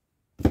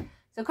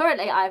 So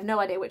currently I have no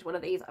idea which one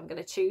of these I'm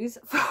going to choose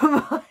for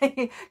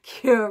my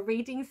cure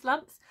reading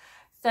slumps.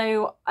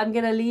 So I'm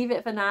going to leave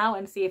it for now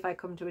and see if I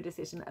come to a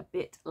decision a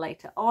bit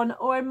later on,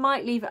 or I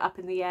might leave it up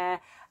in the air,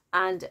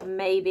 and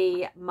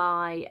maybe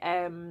my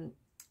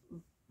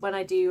when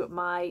I do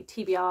my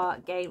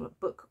TBR game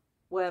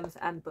Bookworms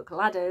and Book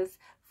Ladders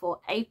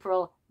for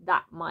April,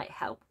 that might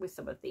help with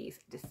some of these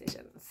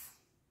decisions.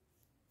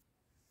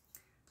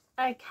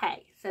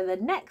 Okay, so the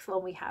next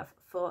one we have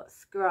for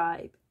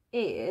Scribe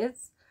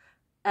is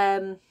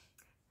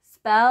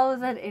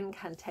spells and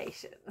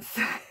incantations.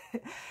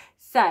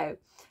 So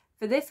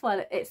for this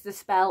one, it's the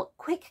spell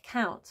Quick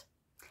Count.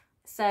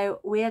 So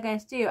we are going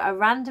to do a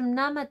random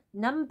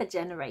number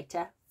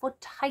generator for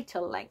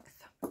title length.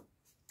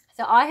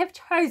 So I have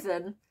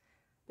chosen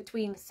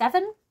between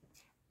 7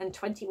 and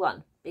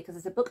 21 because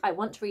it's a book I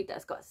want to read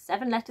that's got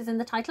 7 letters in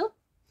the title,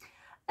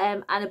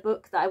 and a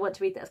book that I want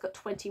to read that's got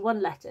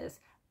 21 letters.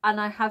 And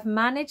I have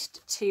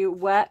managed to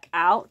work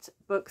out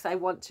books I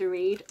want to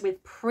read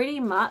with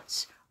pretty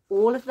much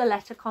all of the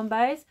letter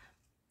combos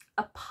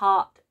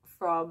apart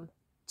from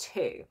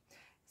 2.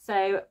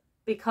 So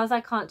because I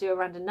can't do a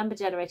random number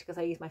generator because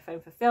I use my phone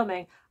for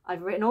filming,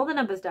 I've written all the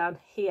numbers down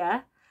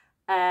here,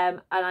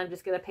 and I'm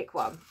just going to pick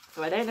one.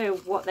 So I don't know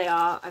what they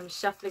are. I'm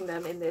shuffling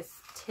them in this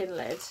tin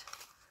lid,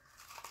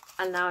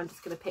 and now I'm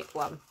just going to pick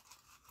one.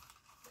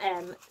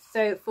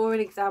 So for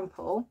an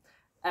example,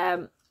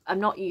 I'm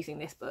not using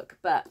this book,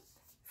 but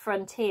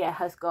Frontier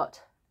has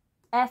got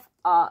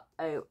F-R-O-N-T-I-E-R,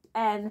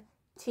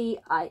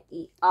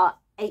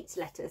 8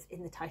 letters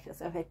in the title.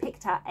 So if I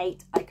picked out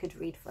 8, I could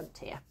read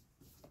Frontier.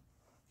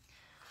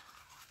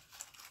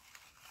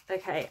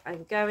 Okay,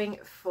 I'm going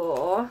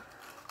for,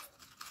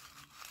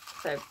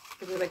 so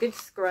giving them a good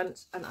scrunch,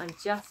 and I'm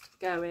just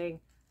going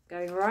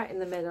right in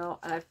the middle,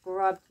 and I've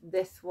grabbed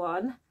this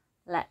one.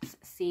 Let's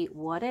see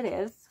what it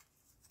is.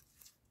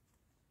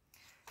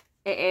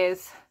 It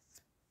is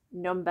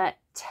number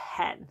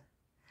 10.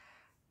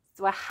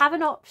 So I have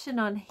an option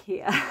on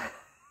here,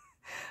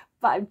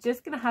 but I'm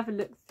just going to have a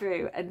look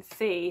through and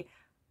see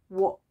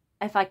what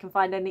if I can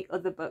find any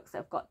other books that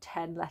have got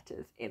 10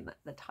 letters in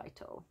the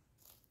title.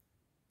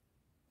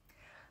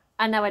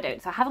 And no, I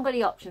don't. So I haven't got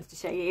any options to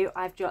show you.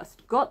 I've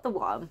just got the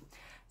one.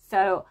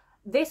 So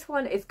this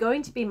one is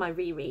going to be my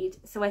reread.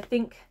 So I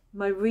think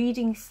my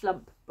reading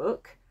slump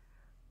book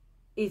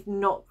is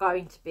not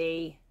going to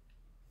be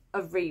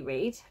a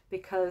reread,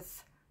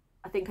 because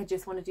I think I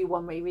just want to do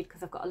one reread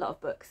because I've got a lot of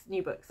books,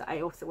 new books that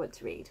I also want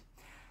to read.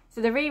 So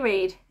the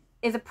reread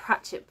is a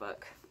Pratchett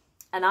book,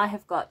 and I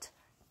have got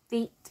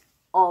Feet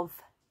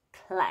of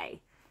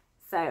Clay.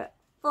 So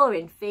 4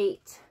 in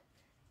feet,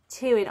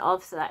 2 in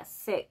of, so that's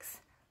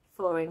 6,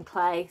 4 in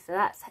clay, so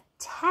that's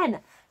 10.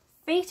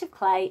 Feet of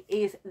Clay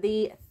is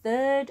the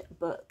 3rd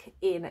book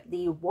in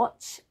the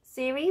Watch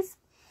series,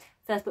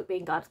 first book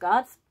being Guards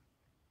Guards.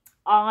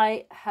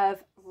 I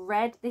have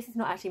read, this is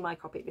not actually my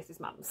copy, this is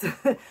Mum's,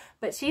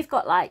 but she's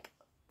got like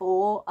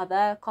 4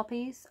 other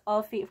copies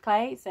of Feet of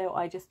Clay, so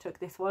I just took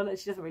this one, and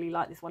she doesn't really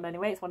like this one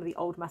anyway. It's one of the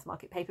old mass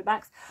market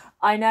paperbacks.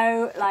 I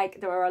know, like,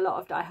 there are a lot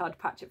of diehard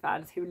Pratchett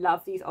fans who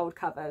love these old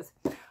covers.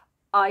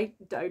 I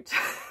don't.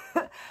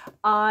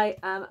 I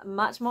am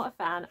much more a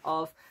fan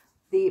of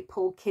the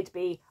Paul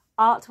Kidby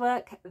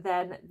artwork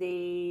than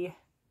the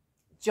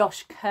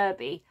Josh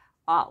Kirby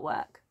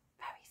artwork.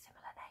 Very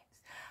similar names.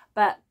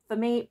 But for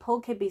me,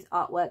 Paul Kidby's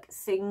artwork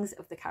sings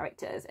of the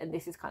characters, and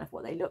this is kind of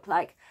what they look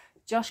like.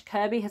 Josh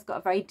Kirby has got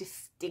a very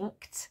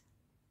distinct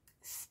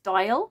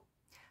style,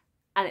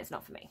 and it's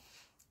not for me.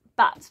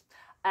 But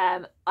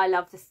I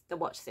love the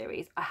Watch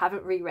series. I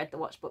haven't reread the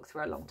Watch books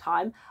for a long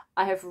time.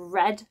 I have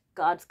read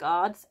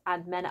Guards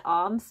and Men at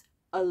Arms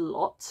a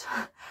lot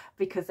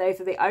because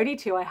those are the only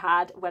two I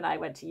had when I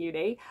went to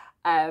uni.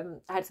 I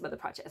had some other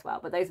Pratchett as well,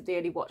 but those are the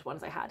only Watch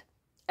ones I had.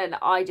 And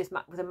I just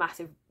was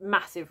a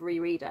massive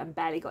rereader and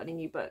barely got any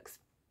new books.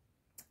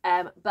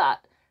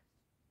 But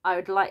I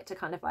would like to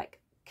kind of like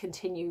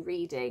continue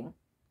rereading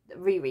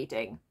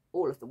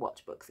all of the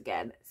Watch books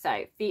again.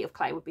 So Feet of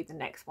Clay would be the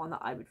next one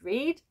that I would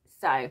read.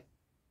 So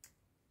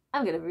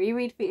I'm going to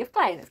reread Feet of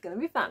Clay and it's going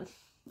to be fun.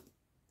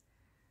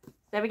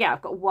 There we go.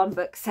 I've got one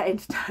book set in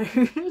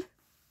stone.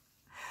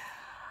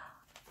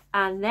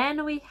 And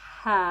then we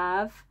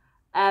have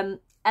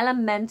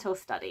Elemental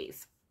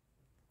Studies.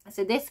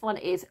 So this one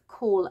is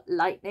Call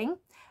Lightning,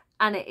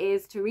 and it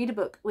is to read a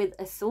book with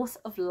a source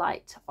of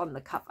light on the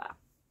cover.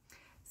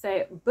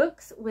 So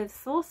books with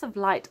source of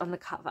light on the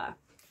cover.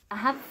 I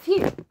have a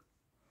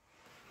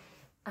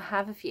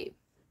few.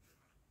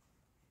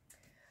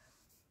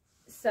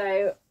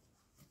 So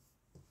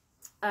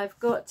I've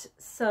got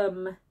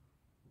some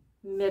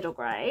middle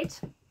grade.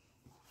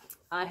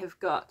 I have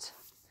got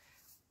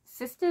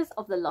Sisters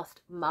of the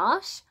Lost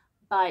Marsh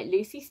by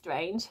Lucy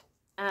Strange,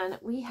 and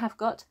we have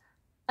got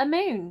a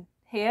moon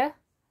here,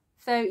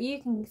 so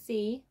you can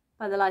see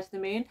by the light of the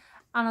moon,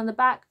 and on the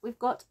back we've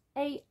got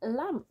a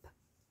lamp.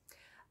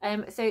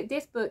 So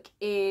this book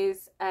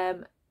is I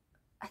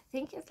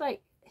think it's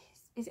like,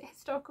 is it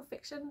historical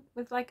fiction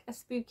with like a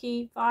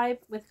spooky vibe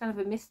with kind of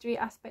a mystery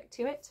aspect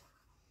to it?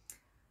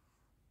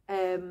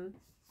 I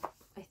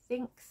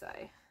think so.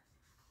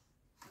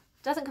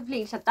 Doesn't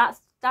completely show.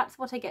 That's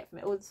what I get from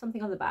it. Or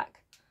something on the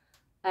back.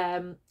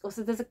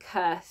 Also there's a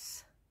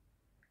curse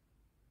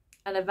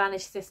and a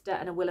vanished sister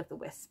and a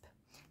will-o'-the-wisp.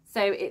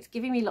 So it's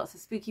giving me lots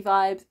of spooky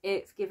vibes.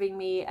 It's giving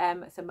me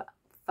some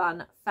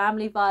fun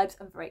family vibes.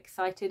 I'm very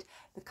excited.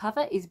 The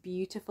cover is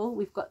beautiful.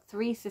 We've got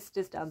 3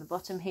 sisters down the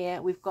bottom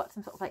here. We've got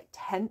some sort of like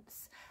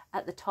tents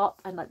at the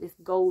top and like this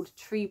gold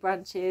tree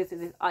branches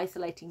and this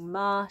isolating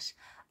marsh.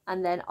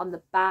 And then on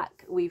the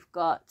back we've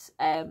got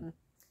a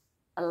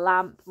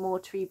lamp, more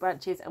tree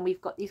branches, and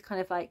we've got these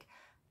kind of like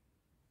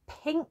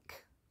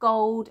pink,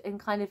 gold and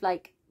kind of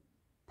like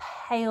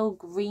pale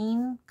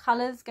green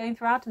colours going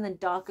throughout, and then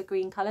darker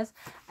green colours,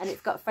 and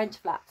it's got French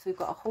flaps. We've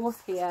got a horse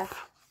here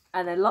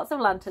and then lots of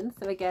lanterns.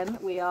 So again,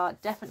 we are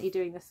definitely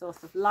doing the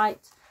source of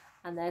light,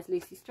 and there's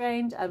Lucy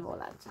Strange and more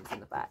lanterns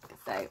in the back.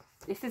 So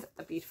this is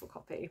a beautiful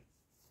copy.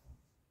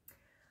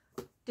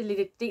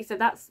 So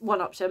that's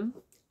one option.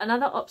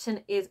 Another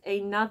option is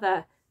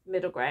another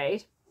middle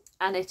grade,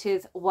 and it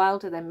is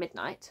Wilder Than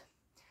Midnight.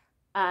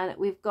 And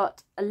we've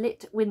got a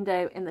lit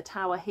window in the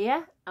tower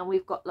here, and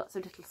we've got lots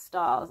of little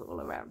stars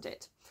all around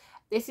it.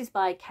 This is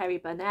by Kerry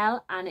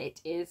Burnell, and it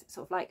is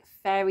sort of like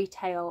fairy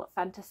tale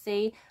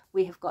fantasy.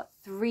 We have got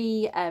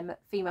 3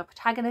 female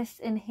protagonists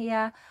in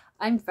here.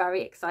 I'm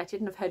very excited,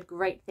 and I've heard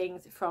great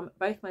things from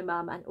both my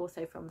mum and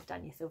also from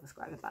Dania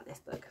Silverscribe about this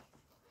book.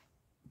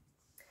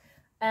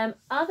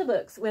 Other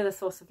books with a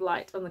source of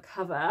light on the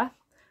cover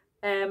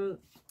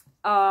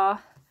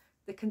are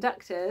The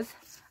Conductors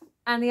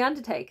and The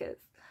Undertakers.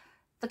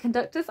 The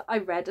Conductors I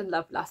read and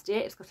loved last year.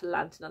 It's got a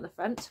lantern on the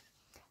front.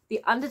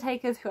 The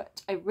Undertakers, which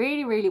I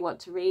really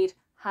want to read,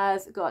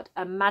 has got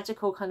a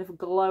magical kind of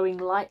glowing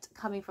light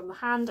coming from the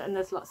hand, and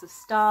there's lots of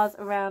stars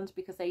around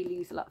because they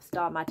use a lot of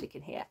star magic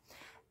in here.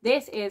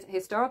 This is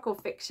historical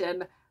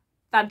fiction,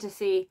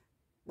 fantasy,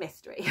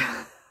 mystery.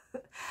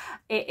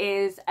 It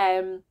is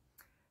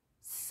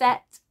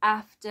set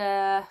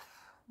after,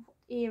 what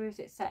year is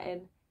it set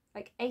in?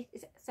 Like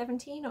is it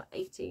 17 or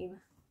 18?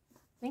 I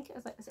think it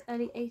was like, was it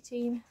early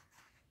 18?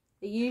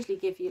 They usually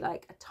give you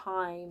like a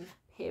time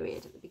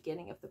period at the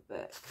beginning of the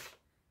book.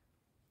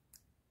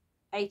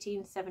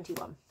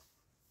 1871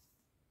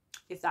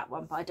 is that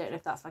one, but I don't know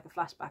if that's like a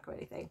flashback or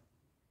anything.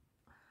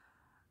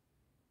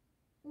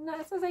 No,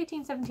 it says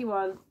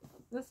 1871.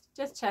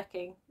 Just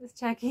checking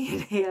in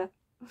here.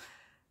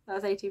 That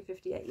was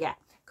 1858. Yeah,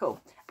 cool.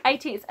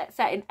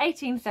 Set in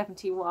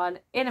 1871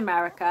 in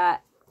America,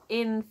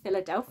 in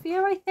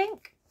Philadelphia, I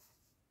think.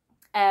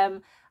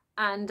 And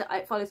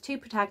it follows 2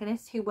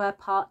 protagonists who were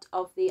part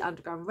of the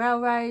Underground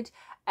Railroad,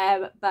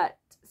 but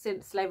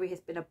since slavery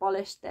has been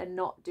abolished, they're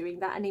not doing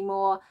that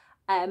anymore.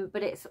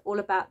 But it's all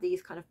about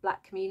these kind of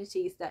black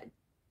communities that,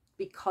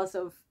 because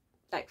of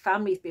like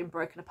families being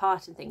broken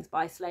apart and things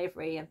by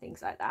slavery and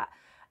things like that,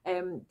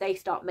 they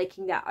start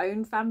making their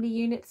own family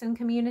units and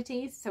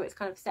communities. So it's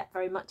kind of set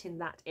very much in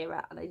that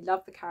era, and I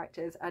love the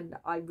characters, and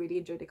I really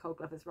enjoy Nicole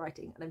Glover's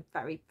writing, and I'm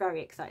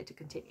very excited to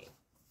continue.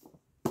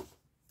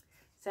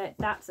 So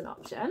that's an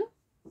option.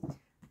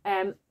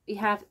 We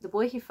have The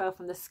Boy Who Fell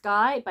from the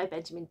Sky by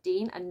Benjamin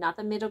Dean,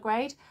 another middle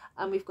grade,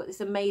 and we've got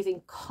this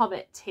amazing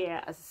comet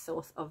here as a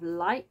source of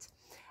light.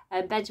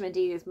 Benjamin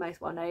Dean is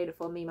most well known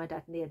for Me, My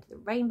Dad and the End of the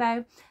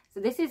Rainbow. So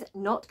this is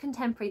not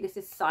contemporary, this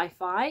is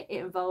sci-fi.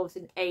 It involves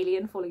an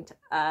alien falling to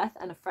Earth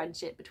and a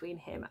friendship between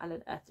him and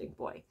an Earthling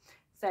boy.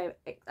 So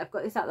I've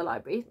got this out of the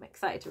library. I'm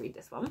excited to read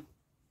this one.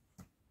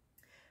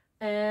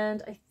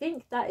 And I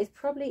think that is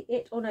probably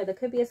it. Oh no, there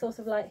could be a source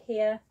of light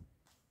here.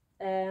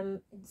 In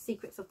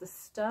Secrets of the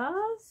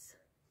Stars.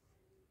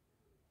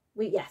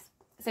 Yes.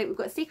 So we've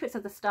got Secrets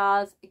of the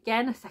Stars,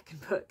 again a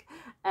second book.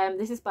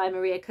 This is by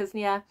Maria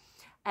Kuznia.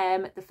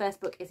 The first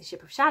book is A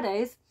Ship of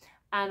Shadows,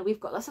 and we've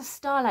got lots of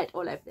starlight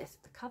all over this.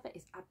 The cover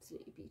is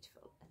absolutely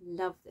beautiful. I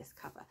love this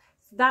cover.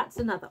 So that's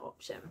another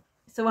option.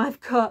 So I've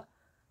got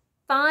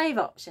 5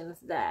 options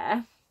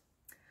there.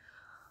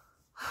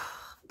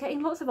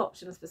 Getting lots of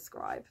options for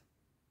Scribe.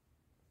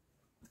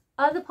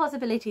 Other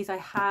possibilities I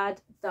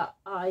had that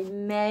I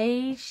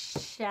may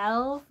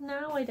shelve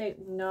now, I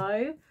don't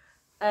know.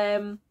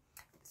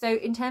 So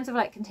in terms of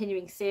like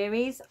continuing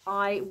series,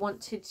 I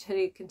wanted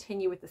to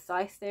continue with the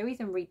Scythe series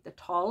and read the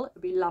Toll.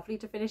 It'd be lovely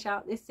to finish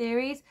out this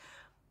series,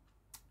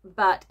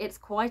 but it's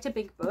quite a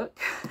big book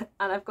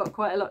and I've got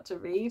quite a lot to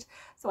read,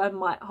 so I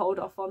might hold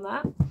off on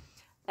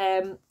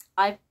that.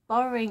 I'm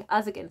borrowing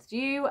Us Against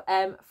You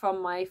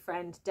from my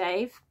friend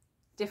Dave,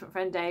 different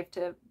friend Dave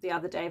to the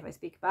other Dave I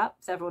speak about,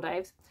 several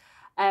Daves.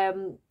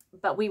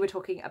 But we were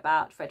talking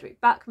about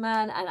Frederick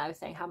Backman and I was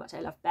saying how much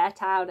I love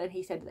Beartown, and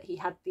he said that he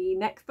had the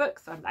next book,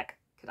 so I'm like,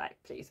 could I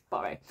please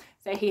borrow?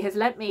 So he has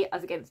lent me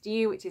Us Against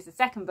You, which is the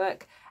second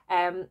book.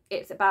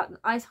 It's about an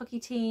ice hockey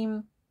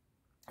team.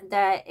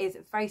 There is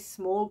a very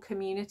small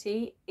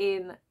community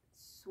in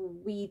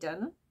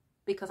Sweden,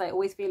 because I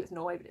always feel it's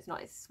Norway, but it's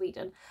not, it's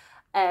Sweden.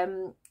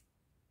 And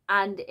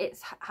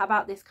it's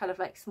about this kind of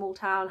like small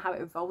town, how it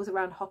revolves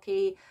around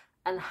hockey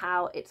and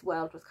how its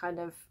world was kind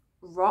of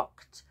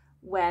rocked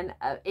when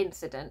an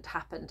incident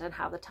happened and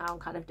how the town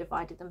kind of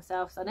divided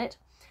themselves on it.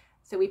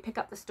 So we pick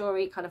up the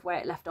story kind of where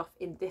it left off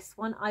in this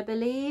one, I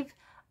believe,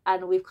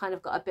 and we've kind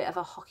of got a bit of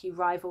a hockey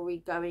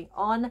rivalry going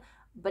on,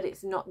 but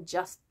it's not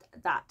just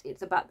that.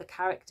 It's about the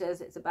characters,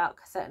 it's about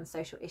certain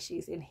social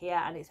issues in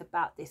here, and it's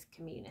about this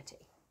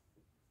community.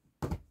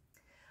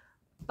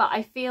 But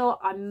I feel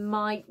I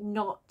might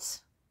not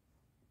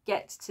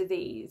get to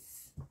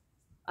these.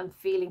 I'm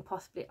feeling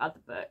possibly other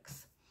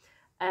books.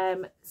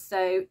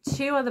 So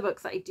 2 other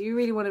books that I do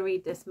really want to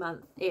read this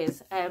month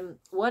is,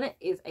 one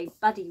is a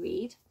buddy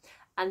read,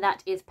 and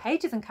that is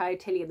Pages & Co.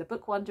 Tilly and the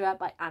Book Wanderer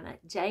by Anna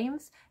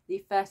James,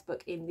 the first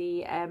book in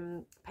the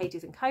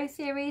Pages & Co.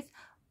 series.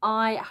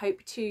 I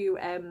hope to,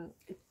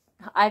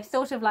 I've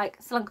sort of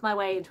like slunk my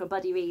way into a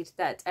buddy read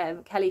that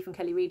Kelly from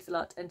Kelly Reads a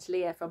Lot and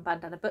Talia from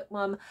Bandana Book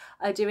Mom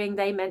are doing.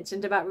 They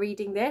mentioned about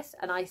reading this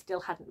and I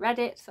still hadn't read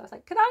it, so I was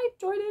like, can I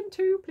join in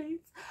too,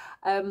 please?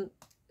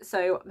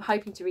 So I'm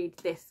hoping to read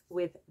this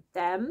with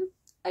them.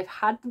 I've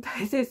had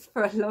this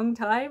for a long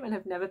time and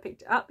have never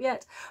picked it up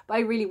yet, but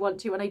I really want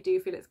to, and I do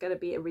feel it's going to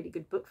be a really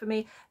good book for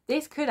me.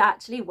 This could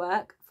actually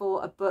work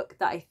for a book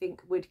that I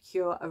think would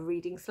cure a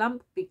reading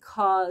slump,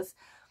 because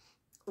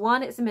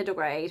one, it's a middle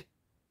grade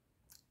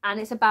and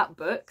it's about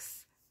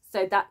books,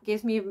 so that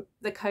gives me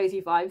the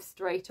cozy vibe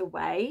straight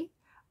away.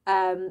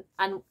 And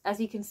as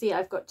you can see,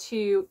 I've got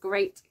 2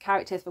 great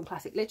characters from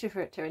classic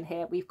literature in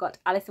here. We've got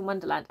Alice in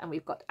Wonderland and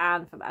we've got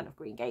Anne from Anne of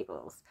Green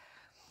Gables.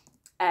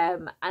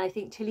 And I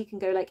think Tilly can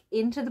go like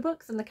into the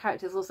books and the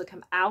characters also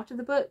come out of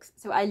the books.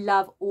 So I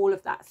love all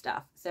of that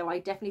stuff. So I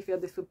definitely feel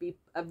this would be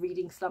a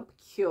reading slump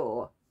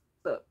cure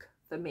book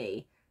for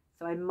me.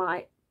 So I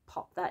might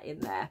pop that in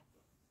there.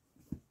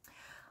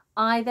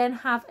 I then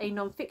have a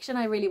non-fiction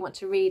I really want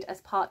to read as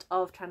part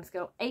of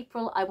TRANSGIRL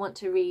April. I want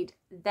to read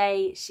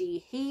They, She,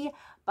 He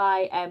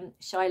by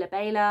Shyla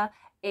Baylor.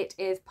 It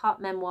is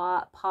part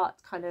memoir,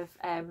 part kind of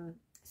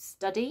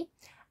study,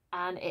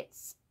 and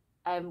it's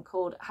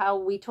called How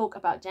We Talk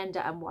About Gender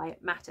and Why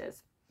It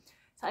Matters.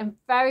 So I'm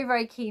very,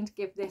 very keen to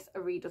give this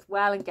a read as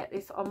well and get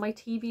this on my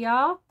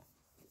TBR.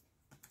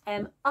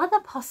 Other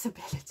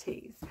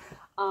possibilities,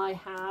 I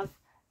have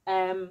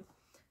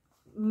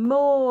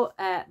more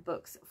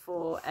books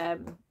for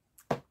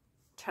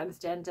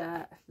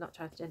TRANSGIRL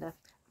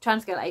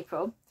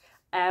April.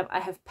 I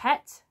have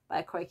Pet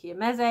by Koiki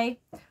Emeze.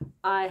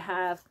 I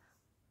have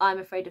I'm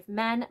Afraid of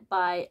Men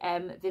by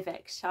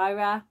Vivek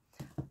Shaira.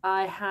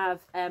 I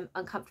have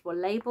Uncomfortable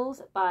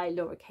Labels by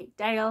Laura Kate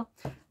Dale,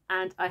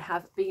 and I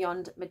have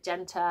Beyond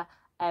Magenta,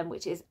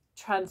 which is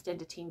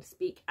Transgender Teens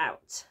Speak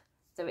Out.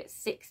 So it's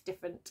 6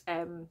 different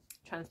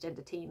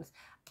transgender teens,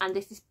 and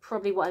this is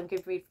probably what I'm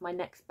going to read for my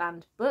next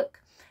banned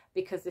book,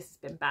 because this has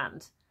been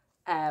banned.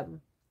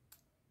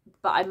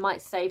 But I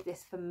might save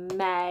this for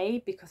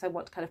May because I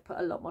want to kind of put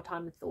a lot more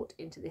time and thought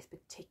into this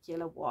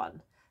particular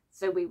one.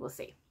 So we will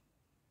see.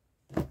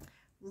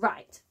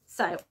 Right,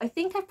 so I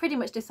think I've pretty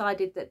much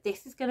decided that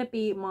this is going to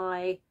be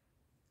my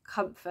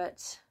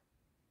comfort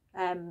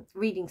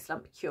reading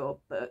slump cure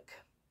book.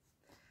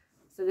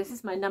 So this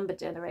is my number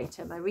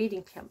generator, my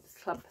reading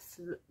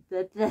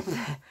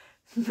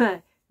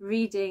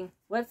reading,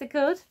 what's it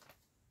called?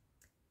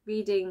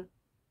 Reading,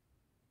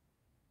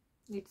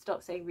 need to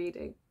stop saying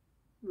reading.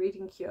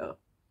 Reading cure.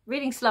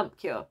 Reading slump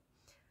cure.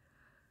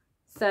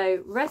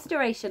 So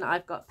restoration,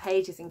 I've got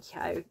Pages and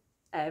Co.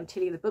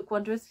 Tilly the Book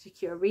Wanderers to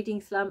cure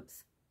reading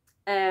slumps.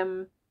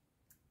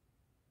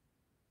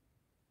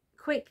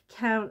 Quick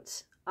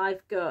count,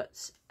 I've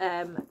got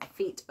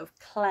Feet of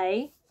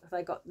Clay.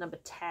 I got number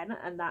 10,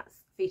 and that's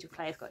Feet of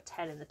Clay has got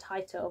 10 in the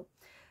title.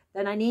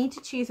 Then I need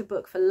to choose a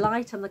book for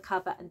light on the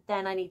cover, and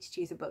then I need to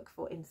choose a book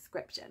for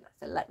inscription.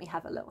 So let me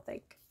have a little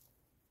think.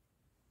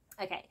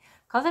 Okay,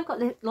 because I've got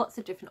lots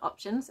of different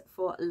options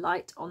for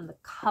light on the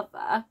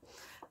cover,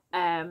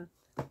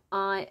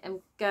 I am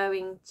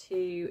going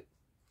to,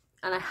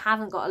 and I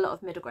haven't got a lot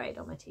of middle grade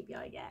on my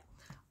TBR yet,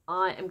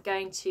 I am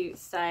going to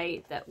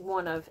say that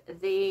one of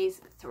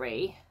these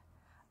three,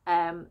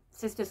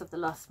 Sisters of the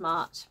Lost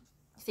March,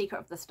 Secret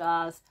of the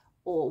Stars,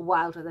 or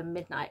Wilder Than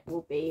Midnight,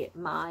 will be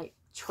my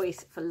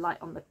choice for light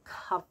on the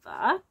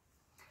cover.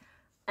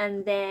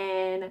 And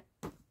then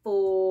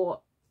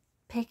for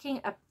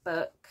picking a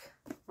book,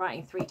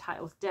 writing 3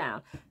 titles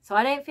down. So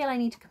I don't feel I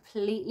need to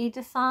completely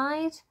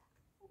decide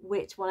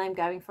which one I'm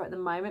going for at the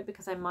moment,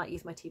 because I might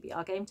use my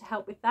TBR game to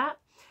help with that.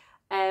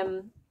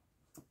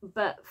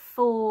 But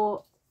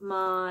for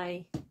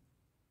my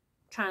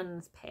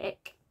trans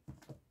pick,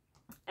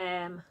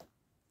 I'm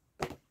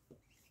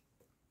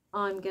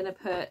going to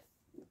put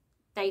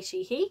They,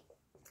 She, He,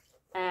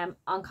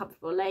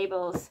 Uncomfortable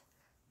Labels,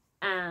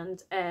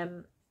 and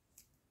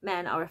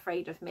Men Are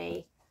Afraid of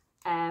Me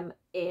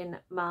in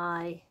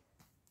my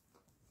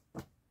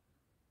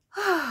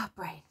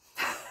brain,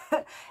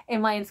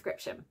 in my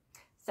inscription.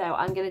 So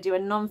I'm going to do a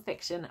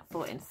non-fiction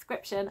for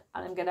inscription,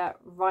 and I'm going to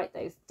write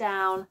those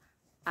down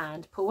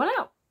and pull one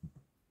out.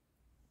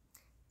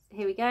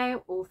 Here we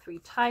go, all 3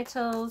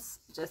 titles,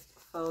 just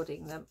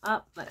folding them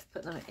up. Let's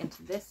put them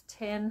into this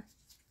tin.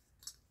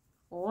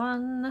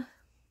 1,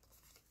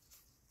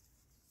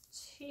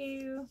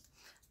 2,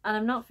 and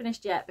I'm not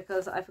finished yet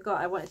because I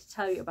forgot I wanted to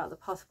tell you about the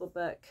possible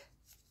book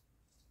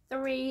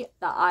 3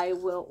 that I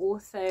will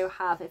also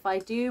have. If I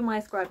do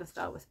my Scribe and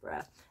Star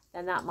Whisperer,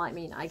 then that might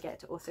mean I get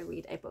to also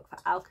read a book for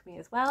alchemy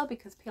as well,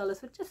 because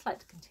Piolas would just like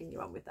to continue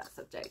on with that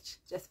subject,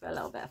 just for a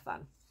little bit of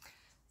fun.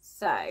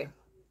 So, I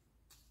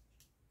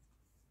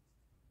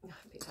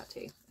picked that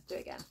 2, let's do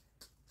it again.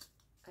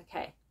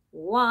 Okay,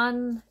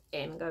 1,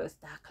 in goes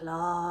the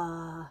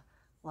claw.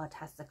 What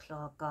has the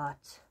claw got?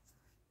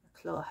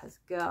 The claw has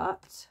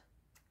got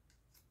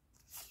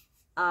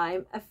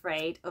I'm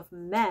Afraid of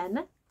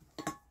Men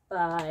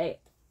by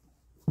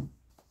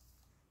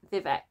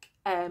Vivek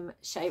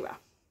Shera.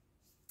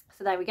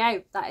 So there we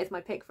go, that is my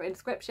pick for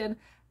inscription.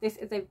 This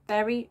is a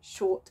very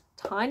short,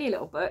 tiny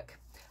little book,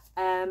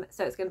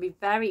 so it's going to be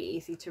very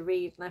easy to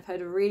read, and I've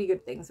heard really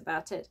good things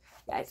about it.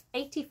 Yeah, it's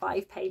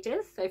 85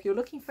 pages, so if you're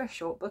looking for a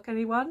short book,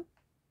 anyone,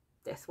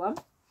 this one.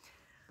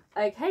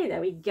 Okay,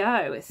 there we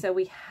go. So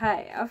we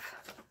have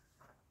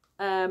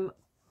for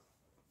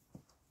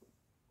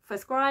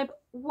Scribe,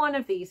 one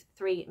of these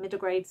 3 middle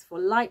grades for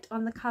light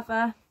on the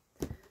cover,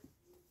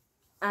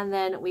 and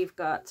then we've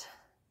got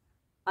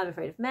I'm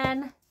Afraid of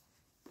Men,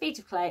 Feet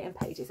of Clay, and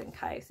Pages and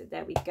Co. So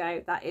there we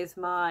go, that is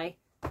my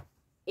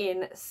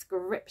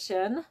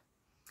inscription.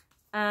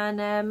 And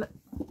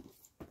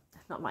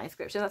not my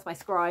inscription, that's my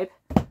Scribe.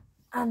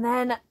 And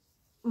then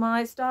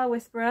my Star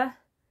Whisperer,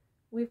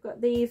 we've got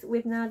these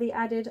with now the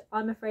added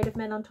I'm Afraid of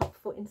Men on top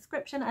for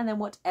inscription, and then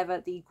whatever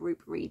the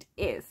group read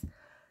is.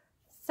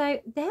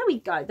 So there we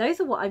go, those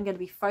are what I'm going to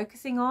be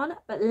focusing on.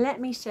 But let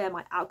me share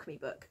my alchemy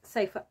book.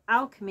 So for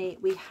alchemy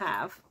we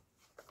have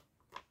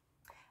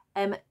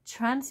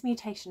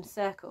Transmutation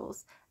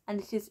Circles,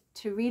 and it is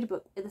to read a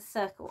book with a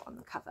circle on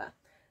the cover.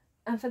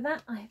 And for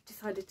that I have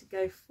decided to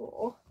go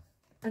for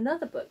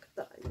another book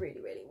that I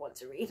really want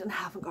to read and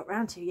haven't got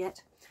round to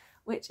yet,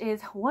 which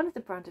is one of the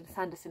Brandon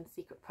Sanderson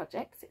secret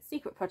projects. It's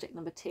secret project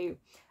number 2,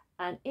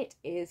 and it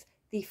is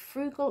The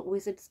Frugal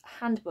Wizard's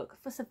Handbook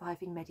for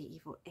Surviving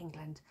Medieval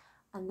England.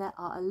 And there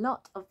are a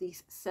lot of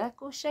these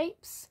circle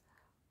shapes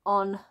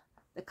on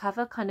the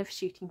cover, kind of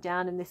shooting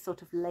down in this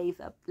sort of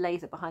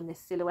laser behind this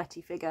silhouette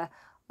figure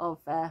of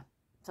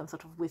some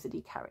sort of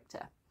wizardy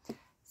character.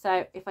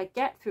 So if I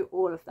get through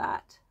all of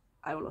that,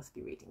 I will also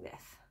be reading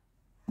this.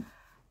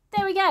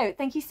 There we go.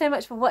 Thank you so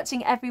much for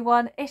watching,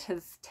 everyone. It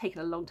has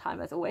taken a long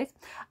time, as always.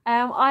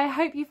 I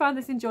hope you found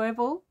this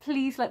enjoyable.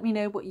 Please let me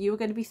know what you are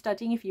going to be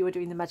studying if you are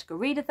doing the Magical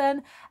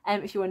Readathon.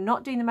 If you are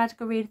not doing the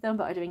Magical Readathon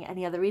but are doing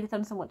any other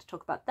readathons and want to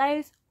talk about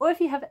those, or if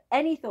you have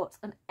any thoughts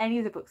on any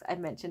of the books I've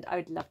mentioned, I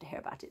would love to hear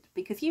about it,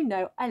 because you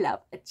know I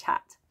love a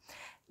chat.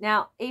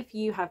 Now, if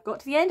you have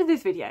got to the end of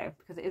this video,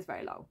 because it is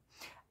very long,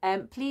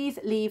 please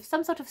leave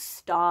some sort of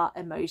star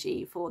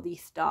emoji for the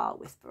Star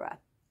Whisperer.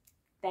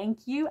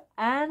 Thank you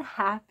and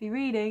happy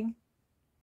reading.